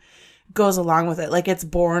kind of goes along with it. Like, it's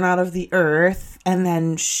born out of the earth and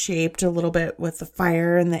then shaped a little bit with the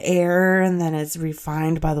fire and the air, and then it's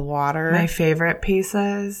refined by the water. My favorite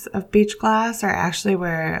pieces of beach glass are actually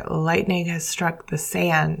where lightning has struck the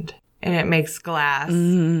sand and it makes glass.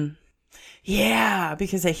 Mm-hmm. Yeah,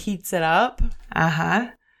 because it heats it up. Uh-huh.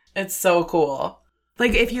 It's so cool.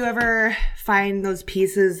 Like, if you ever find those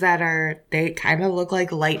pieces they kind of look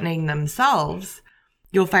like lightning themselves,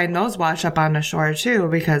 You'll find those wash up on the shore too,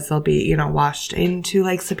 because they'll be, you know, washed into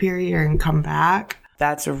Lake Superior and come back.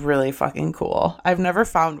 That's really fucking cool. I've never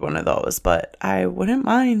found one of those, but I wouldn't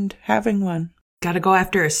mind having one. Gotta go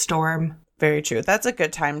after a storm. Very true. That's a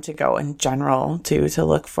good time to go in general, too, to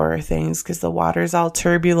look for things because the water's all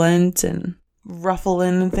turbulent and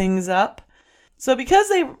ruffling things up. So because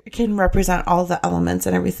they can represent all the elements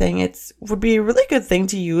and everything, it would be a really good thing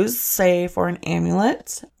to use, say, for an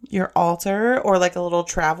amulet, your altar, or like a little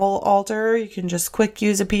travel altar. You can just quick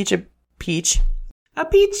use a peach. Use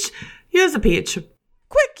a peach.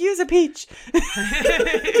 Quick, use a peach.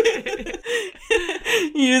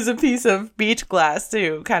 Use a piece of beach glass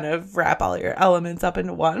to kind of wrap all your elements up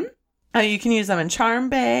into one. You can use them in charm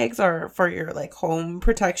bags or for your like home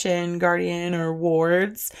protection, guardian, or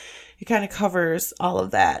wards. It kind of covers all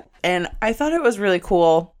of that. And I thought it was really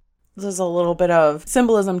cool. There's a little bit of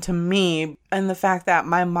symbolism to me and the fact that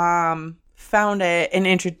my mom found it and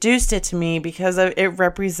introduced it to me because it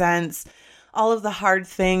represents all of the hard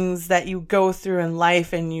things that you go through in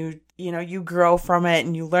life, and you grow from it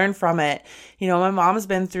and you learn from it. You know, my mom's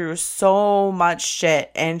been through so much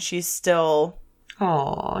shit and she's still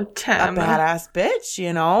a badass bitch,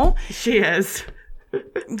 you know? She is.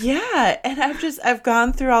 Yeah, and I've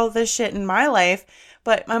gone through all this shit in my life,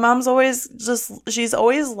 but my mom's she's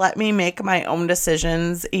always let me make my own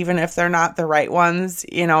decisions, even if they're not the right ones.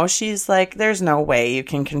 You know, she's like, there's no way you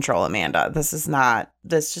can control Amanda. This is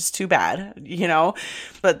just too bad, you know?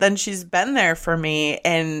 But then she's been there for me,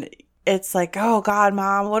 and it's like, oh God,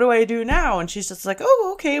 Mom, what do I do now? And she's just like,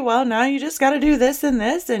 oh, okay, well, now you just got to do this and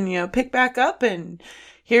this, and, you know, pick back up, and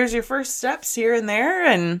here's your first steps here and there,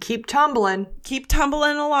 and keep tumbling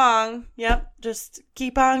along. Yep. Just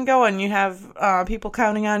keep on going. You have people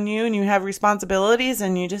counting on you, and you have responsibilities,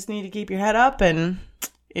 and you just need to keep your head up. And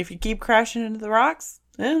if you keep crashing into the rocks,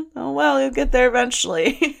 oh well, you'll get there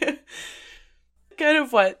eventually. Kind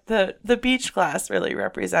of what the beach glass really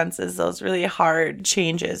represents is those really hard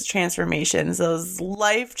changes, transformations, those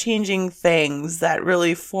life-changing things that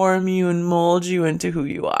really form you and mold you into who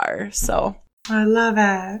you are. So I love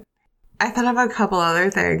it. I thought of a couple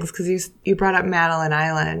other things because you brought up Madeline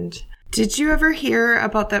Island. Did you ever hear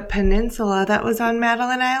about that peninsula that was on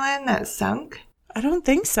Madeline Island that sunk? I don't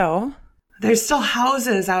think so. There's still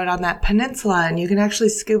houses out on that peninsula, and you can actually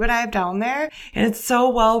scuba dive down there. And it's so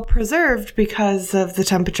well preserved because of the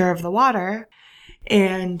temperature of the water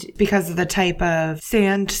and because of the type of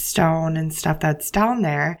sandstone and stuff that's down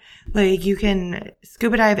there. Like, you can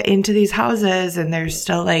scuba dive into these houses, and there's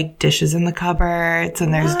still like dishes in the cupboards,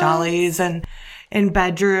 and there's dollies and in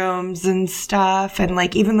bedrooms and stuff. And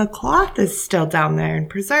like even the cloth is still down there and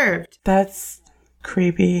preserved. That's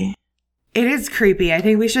creepy. It is creepy. I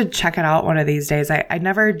think we should check it out one of these days. I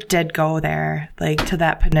never did go there, like to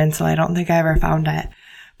that peninsula. I don't think I ever found it.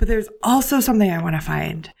 But there's also something I want to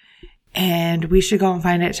find. And we should go and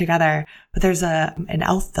find it together. But there's an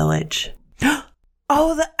elf village.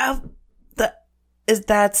 Oh, the elf. Is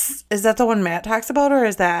that the one Matt talks about, or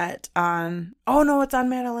is that on? Oh no, it's on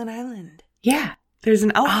Madeline Island. Yeah. There's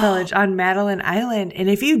an elf village on Madeline Island, and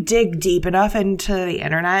if you dig deep enough into the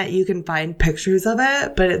internet, you can find pictures of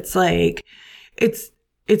it, but it's like, it's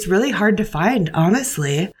really hard to find,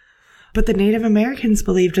 honestly. But the Native Americans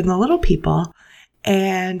believed in the little people,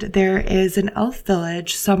 and there is an elf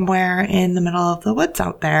village somewhere in the middle of the woods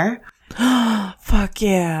out there. Fuck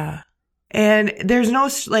yeah. And there's no,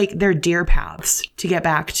 like, there are deer paths to get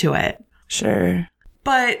back to it. Sure.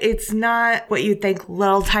 But it's not what you'd think,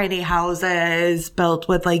 little tiny houses built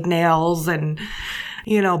with like nails and,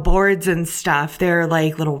 you know, boards and stuff. They're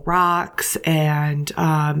like little rocks, and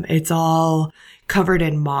it's all covered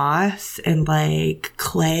in moss and like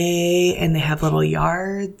clay, and they have little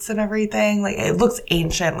yards and everything. Like, it looks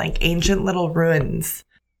ancient, like ancient little ruins.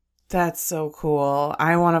 That's so cool.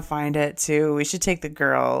 I want to find it too. We should take the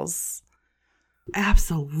girls.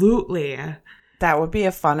 Absolutely. That would be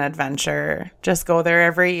a fun adventure. Just go there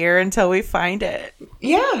every year until we find it.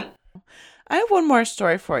 Yeah. I have one more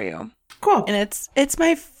story for you. Cool. And it's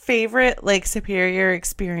my favorite Lake Superior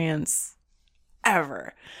experience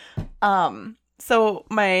ever. So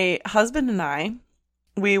my husband and I,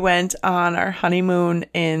 we went on our honeymoon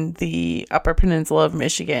in the Upper Peninsula of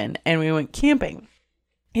Michigan, and we went camping.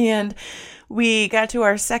 And we got to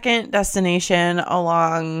our second destination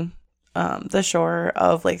along the shore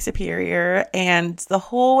of Lake Superior, and the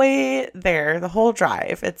whole way there, the whole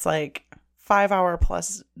drive, it's like 5-hour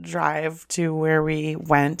plus drive to where we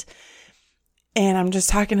went. And I'm just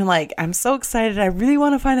talking to like, I'm so excited. I really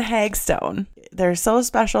want to find a hagstone. They're so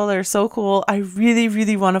special. They're so cool. I really,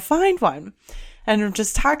 really want to find one. And I'm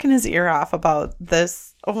just talking his ear off about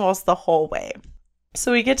this almost the whole way.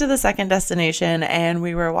 So we get to the second destination and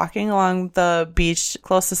we were walking along the beach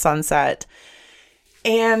close to sunset.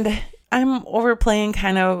 And I'm overplaying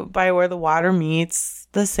kind of by where the water meets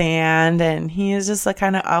the sand. And he is just like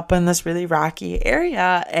kind of up in this really rocky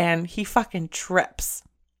area and he fucking trips.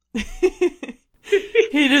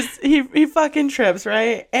 he fucking trips,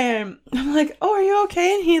 right? And I'm like, oh, are you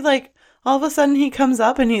okay? And he like, all of a sudden he comes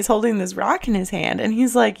up and he's holding this rock in his hand. And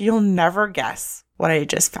he's like, you'll never guess what I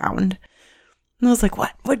just found. And I was like,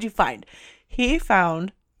 what? What'd you find? He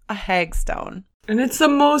found a hagstone. And it's the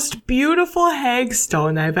most beautiful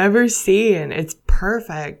hagstone I've ever seen. It's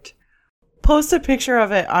perfect. Post a picture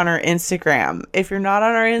of it on our Instagram. If you're not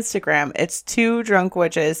on our Instagram, it's Two Drunk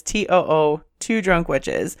Witches, TOO, Two Drunk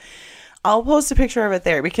Witches. I'll post a picture of it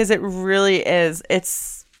there because it really is.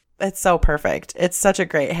 It's so perfect. It's such a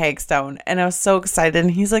great hagstone. And I was so excited. And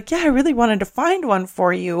he's like, yeah, I really wanted to find one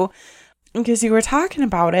for you because you were talking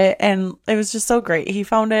about it. And it was just so great. He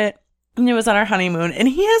found it and it was on our honeymoon. And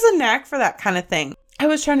he has a knack for that kind of thing. I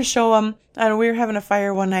was trying to show him, and we were having a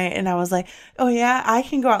fire one night, and I was like, oh, yeah, I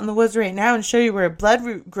can go out in the woods right now and show you where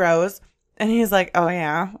bloodroot grows. And he's like, oh,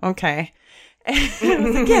 yeah, okay. And I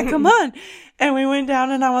was like, yeah, come on. And we went down,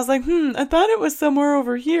 and I was like, I thought it was somewhere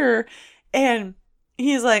over here. And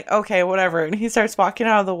he's like, okay, whatever. And he starts walking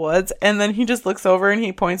out of the woods, and then he just looks over, and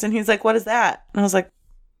he points, and he's like, what is that? And I was like,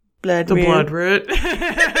 bloodroot. The bloodroot.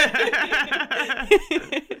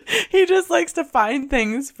 He just likes to find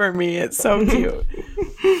things for me. It's so cute.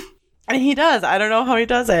 And he does. I don't know how he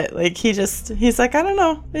does it. Like, he's like, I don't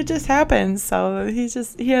know. It just happens. So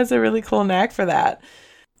he has a really cool knack for that.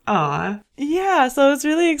 Aw. Yeah, so I was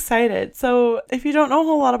really excited. So if you don't know a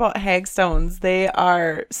whole lot about hagstones, they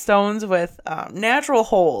are stones with natural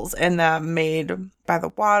holes in them made by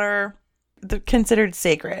the water. They're considered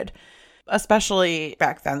sacred. Especially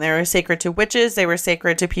back then. They were sacred to witches. They were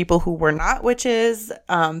sacred to people who were not witches.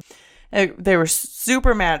 They were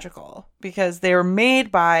super magical because they were made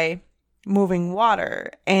by moving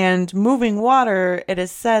water. And moving water, it is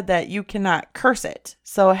said that you cannot curse it.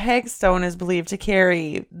 So a hagstone is believed to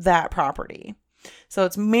carry that property. So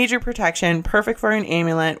it's major protection, perfect for an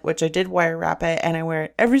amulet, which I did wire wrap it, and I wear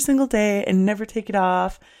it every single day and never take it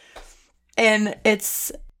off. And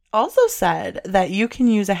it's also said that you can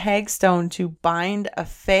use a hagstone to bind a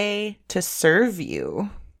fae to serve you.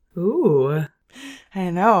 Ooh. I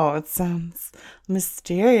know, it sounds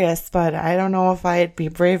mysterious, but I don't know if I'd be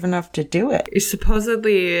brave enough to do it. You're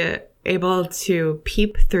supposedly able to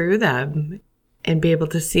peep through them and be able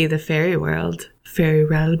to see the fairy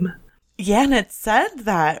realm. Yeah, and it said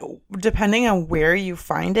that depending on where you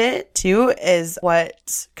find it, too, is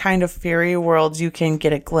what kind of fairy world you can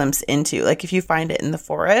get a glimpse into. Like, if you find it in the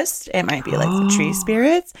forest, it might be like the tree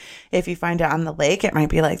spirits. If you find it on the lake, it might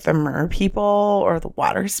be like the mer people or the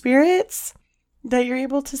water spirits that you're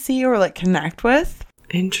able to see or like connect with.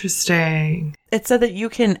 Interesting. It said that you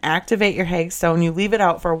can activate your hagstone. You leave it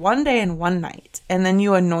out for 1 day and 1 night, and then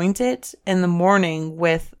you anoint it in the morning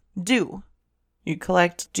with dew. You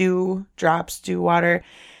collect dew drops, dew water,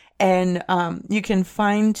 and you can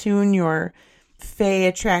fine-tune your fae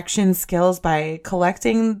attraction skills by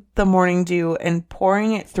collecting the morning dew and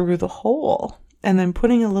pouring it through the hole, and then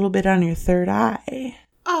putting a little bit on your third eye.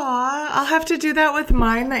 Aw, I'll have to do that with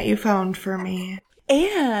mine that you found for me.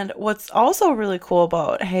 And what's also really cool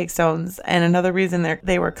about hagstones, and another reason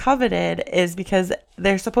they were coveted, is because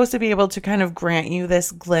they're supposed to be able to kind of grant you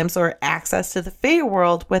this glimpse or access to the fae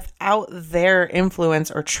world without their influence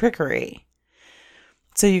or trickery.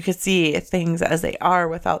 So you could see things as they are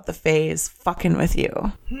without the faes fucking with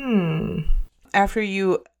you. After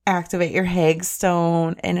you activate your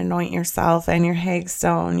hagstone and anoint yourself and your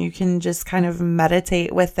hagstone, you can just kind of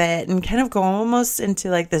meditate with it and kind of go almost into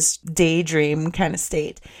like this daydream kind of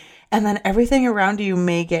state. And then everything around you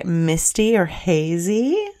may get misty or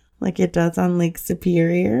hazy like it does on Lake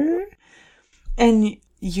Superior. And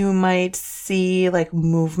you might see like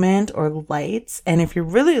movement or lights. And if you're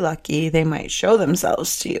really lucky, they might show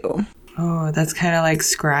themselves to you. Oh, that's kind of like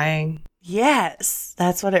scrying. Yes,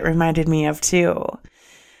 that's what it reminded me of too.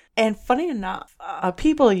 And funny enough,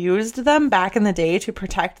 people used them back in the day to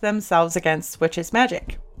protect themselves against witches'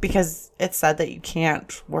 magic because it's said that you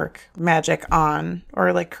can't work magic on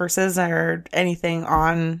or like curses or anything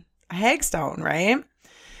on a hagstone, right?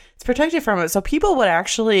 It's protected from it. So people would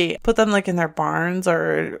actually put them like in their barns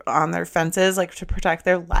or on their fences, like to protect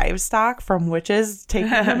their livestock from witches taking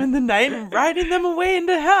them in the night and riding them away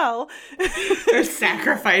into hell. They're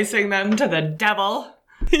sacrificing them to the devil.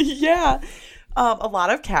 Yeah. A lot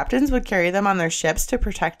of captains would carry them on their ships to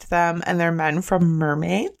protect them and their men from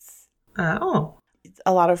mermaids. Oh.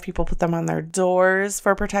 A lot of people put them on their doors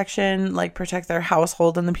for protection, like protect their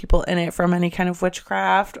household and the people in it from any kind of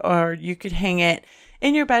witchcraft. Or you could hang it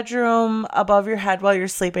in your bedroom above your head while you're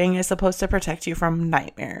sleeping. It's supposed to protect you from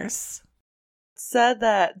nightmares. Said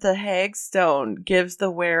that the hagstone gives the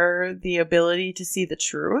wearer the ability to see the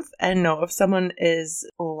truth and know if someone is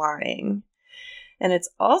lying. And it's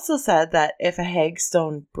also said that if a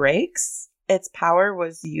hagstone breaks, its power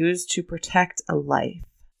was used to protect a life.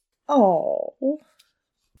 Oh,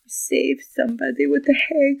 save somebody with a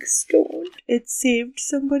hagstone. It saved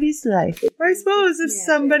somebody's life. I suppose if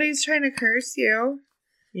somebody's trying to curse you,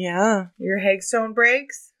 your hagstone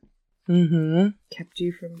breaks. Kept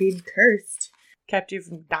you from being cursed. Kept you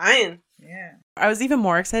from dying. Yeah. I was even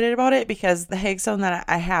more excited about it because the hagstone that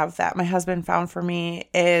I have that my husband found for me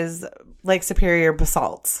is Lake Superior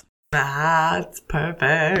basalt. That's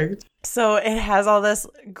perfect. So it has all this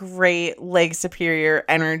great Lake Superior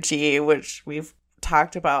energy, which we've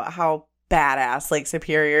talked about how badass Lake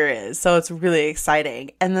Superior is. So it's really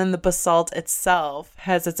exciting. And then the basalt itself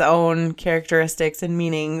has its own characteristics and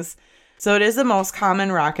meanings. So it is the most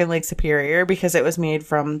common rock in Lake Superior because it was made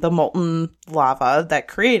from the molten lava that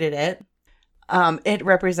created it. It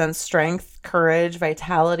represents strength, courage,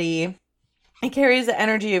 vitality. It carries the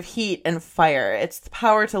energy of heat and fire. It's the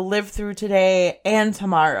power to live through today and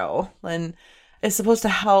tomorrow. And it's supposed to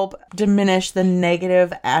help diminish the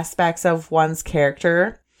negative aspects of one's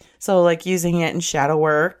character. So like using it in shadow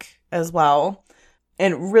work as well.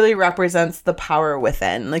 It really represents the power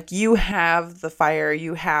within. Like you have the fire,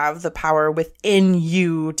 you have the power within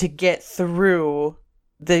you to get through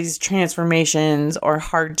these transformations or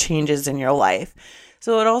hard changes in your life.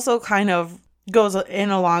 So it also kind of goes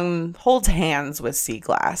in along, holds hands with sea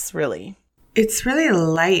glass, really. It's really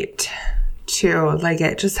light, too. Like,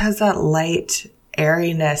 it just has that light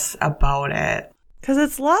airiness about it. Because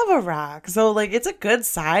it's lava rock. So, like, it's a good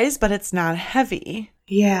size, but it's not heavy.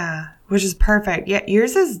 Yeah, which is perfect. Yeah,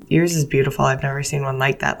 yours is beautiful. I've never seen one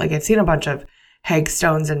like that. Like, I've seen a bunch of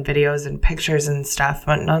hagstones and videos and pictures and stuff,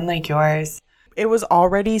 but none like yours. It was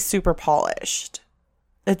already super polished.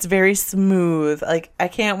 It's very smooth. Like, I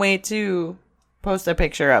can't wait to post a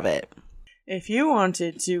picture of it. If you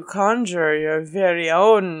wanted to conjure your very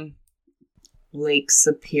own Lake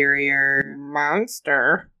Superior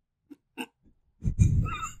monster.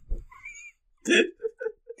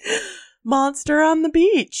 Monster on the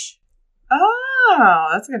beach. Oh,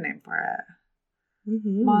 that's a good name for it.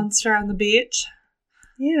 Mm-hmm. Monster on the beach.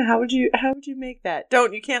 Yeah, how would you make that?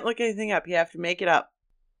 You can't look anything up. You have to make it up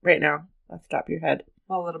right now off the top of your head.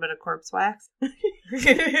 Well, a little bit of corpse wax. A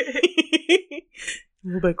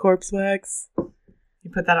little bit of corpse wax.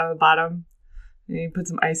 You put that on the bottom, and you put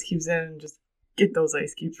some ice cubes in, and just get those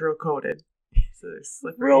ice cubes real coated. So they're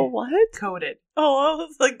slippery. Real what? Coated. Oh,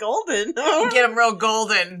 it's like golden. Get them real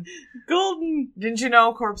golden. Golden. Didn't you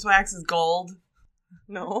know corpse wax is gold?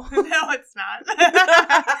 No. No, it's not.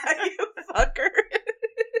 You fucker.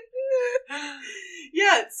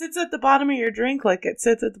 Yeah, it sits at the bottom of your drink like it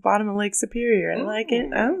sits at the bottom of Lake Superior. I like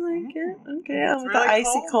it. I like it. Okay, it's with really the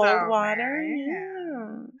icy cold water. There.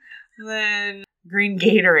 Yeah. Then green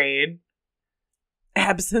Gatorade.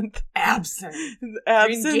 Absinthe. Absinthe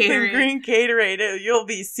And Gatorade. green Gatorade. You'll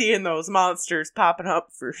be seeing those monsters popping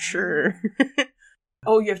up for sure.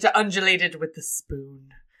 Oh, you have to undulate it with the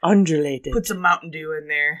spoon. Undulated. Put some Mountain Dew in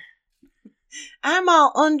there. I'm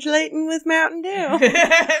all undulating with Mountain Dew.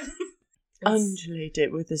 Undulate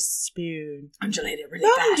it with a spoon. Undulate it really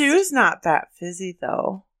Mountain fast. Dew's not that fizzy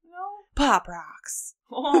though. No. Pop rocks.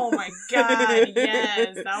 Oh my god,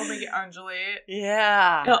 yes. That'll make it undulate.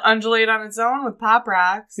 Yeah. It'll undulate on its own with Pop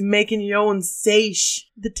Rocks. You're making your own seiche.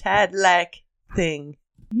 The Tad-like thing.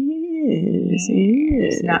 Yes.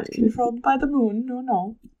 It's not controlled by the moon.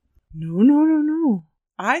 No. No.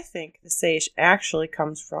 I think the seiche actually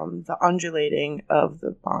comes from the undulating of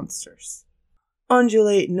the monsters.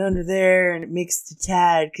 Undulating under there, and it makes the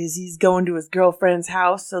Tad, because he's going to his girlfriend's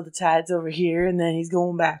house, so the Tad's over here, and then he's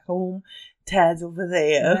going back home. Tad's over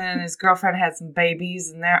there. And his girlfriend had some babies,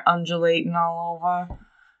 and they're undulating all over.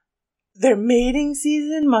 Their mating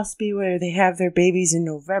season must be where they have their babies in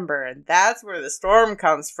November, and that's where the storm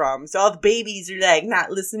comes from. So all the babies are like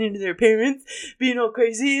not listening to their parents, being all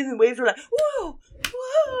crazy, and the waves are like, whoa,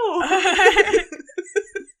 whoa.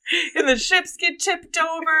 And the ships get tipped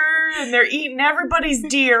over, and they're eating everybody's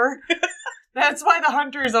deer. That's why the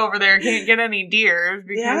hunters over there can't get any deer,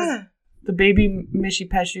 because the baby Mishy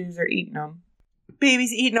Peshus are eating them.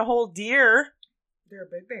 Baby's eating a whole deer. They're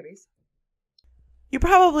big babies. You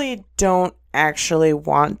probably don't actually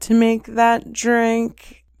want to make that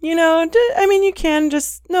drink. You know, you can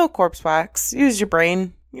just, no corpse wax. Use your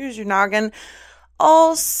brain. Use your noggin.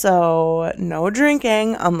 Also, no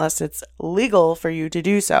drinking unless it's legal for you to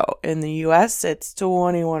do so. In the US, it's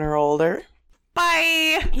 21 or older.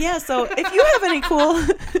 Bye. Yeah, so if you have any cool...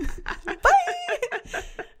 Bye!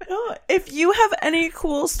 No, if you have any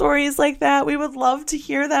cool stories like that, we would love to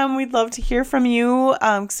hear them. We'd love to hear from you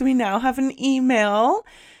because we now have an email. You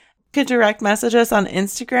could direct message us on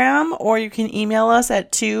Instagram, or you can email us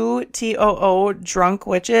at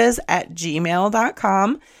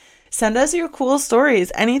 2toodrunkwitches@gmail.com. Send us your cool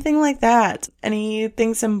stories, anything like that.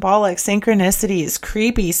 Anything symbolic, synchronicities,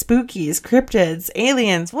 creepy, spookies, cryptids,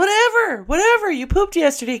 aliens, whatever. You pooped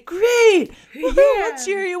yesterday. Great. Woohoo, let's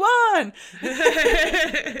cheer you on.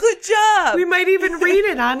 Good job. We might even read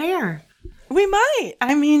it on air. We might.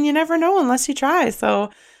 I mean, you never know unless you try. So,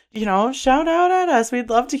 shout out at us. We'd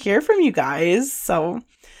love to hear from you guys. So,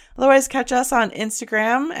 otherwise, catch us on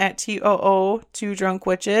Instagram at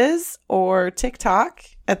TOO2drunkwitches or TikTok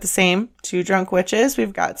at the same 2 Drunk Witches.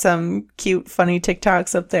 We've got some cute, funny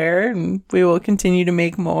TikToks up there, and we will continue to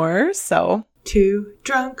make more. So, 2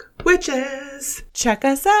 Drunk Witches. Check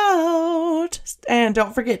us out. And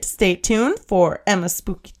don't forget to stay tuned for Emma's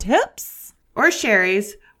Spooky Tips. Or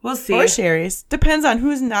Sherry's. We'll see. Or Sherry's. Depends on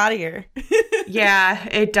who's naughtier. Yeah,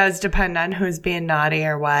 it does depend on who's being naughty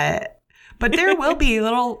or what. But there will be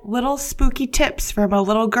little spooky tips from a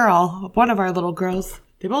little girl, one of our little girls.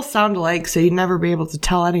 They both sound alike, so you'd never be able to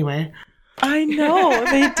tell anyway. I know,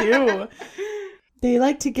 they do. They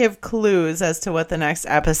like to give clues as to what the next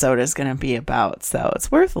episode is going to be about, so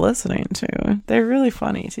it's worth listening to. They're really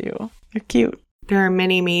funny, too. They're cute. They're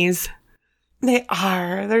mini-me's. They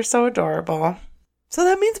are. They're so adorable. So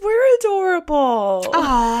that means we're adorable.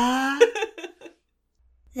 Aww.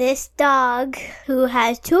 This dog, who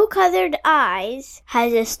has 2 colored eyes,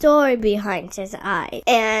 has a story behind his eyes.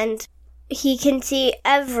 And he can see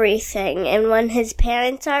everything. And when his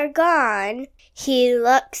parents are gone, he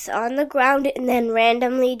looks on the ground and then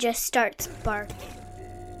randomly just starts barking.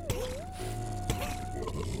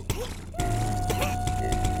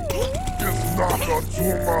 It's not a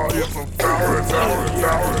tumor, it's a tower.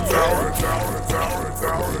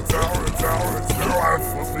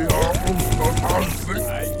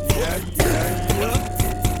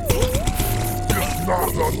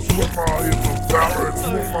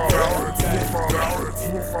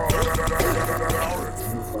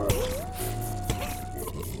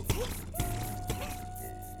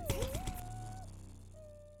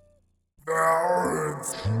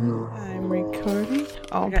 I'm recording.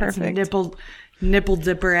 Oh, Got perfect. some nipple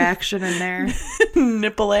dipper action in there.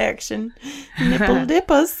 Nipple action. Nipple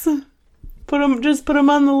dippers. Just put them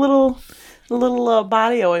on the little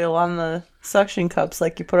body oil on the suction cups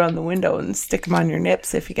like you put on the window and stick them on your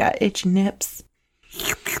nips if you got itchy nips.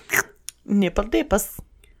 Nipple dippers.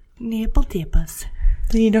 Nipple dippers.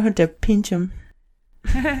 Then you don't have to pinch them.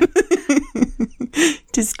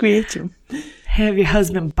 To scratch them. Have your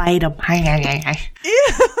husband bite them.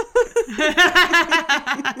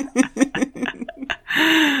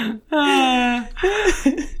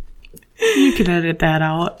 You can edit that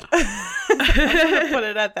out. Put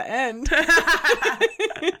it at the end.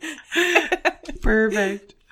 Perfect.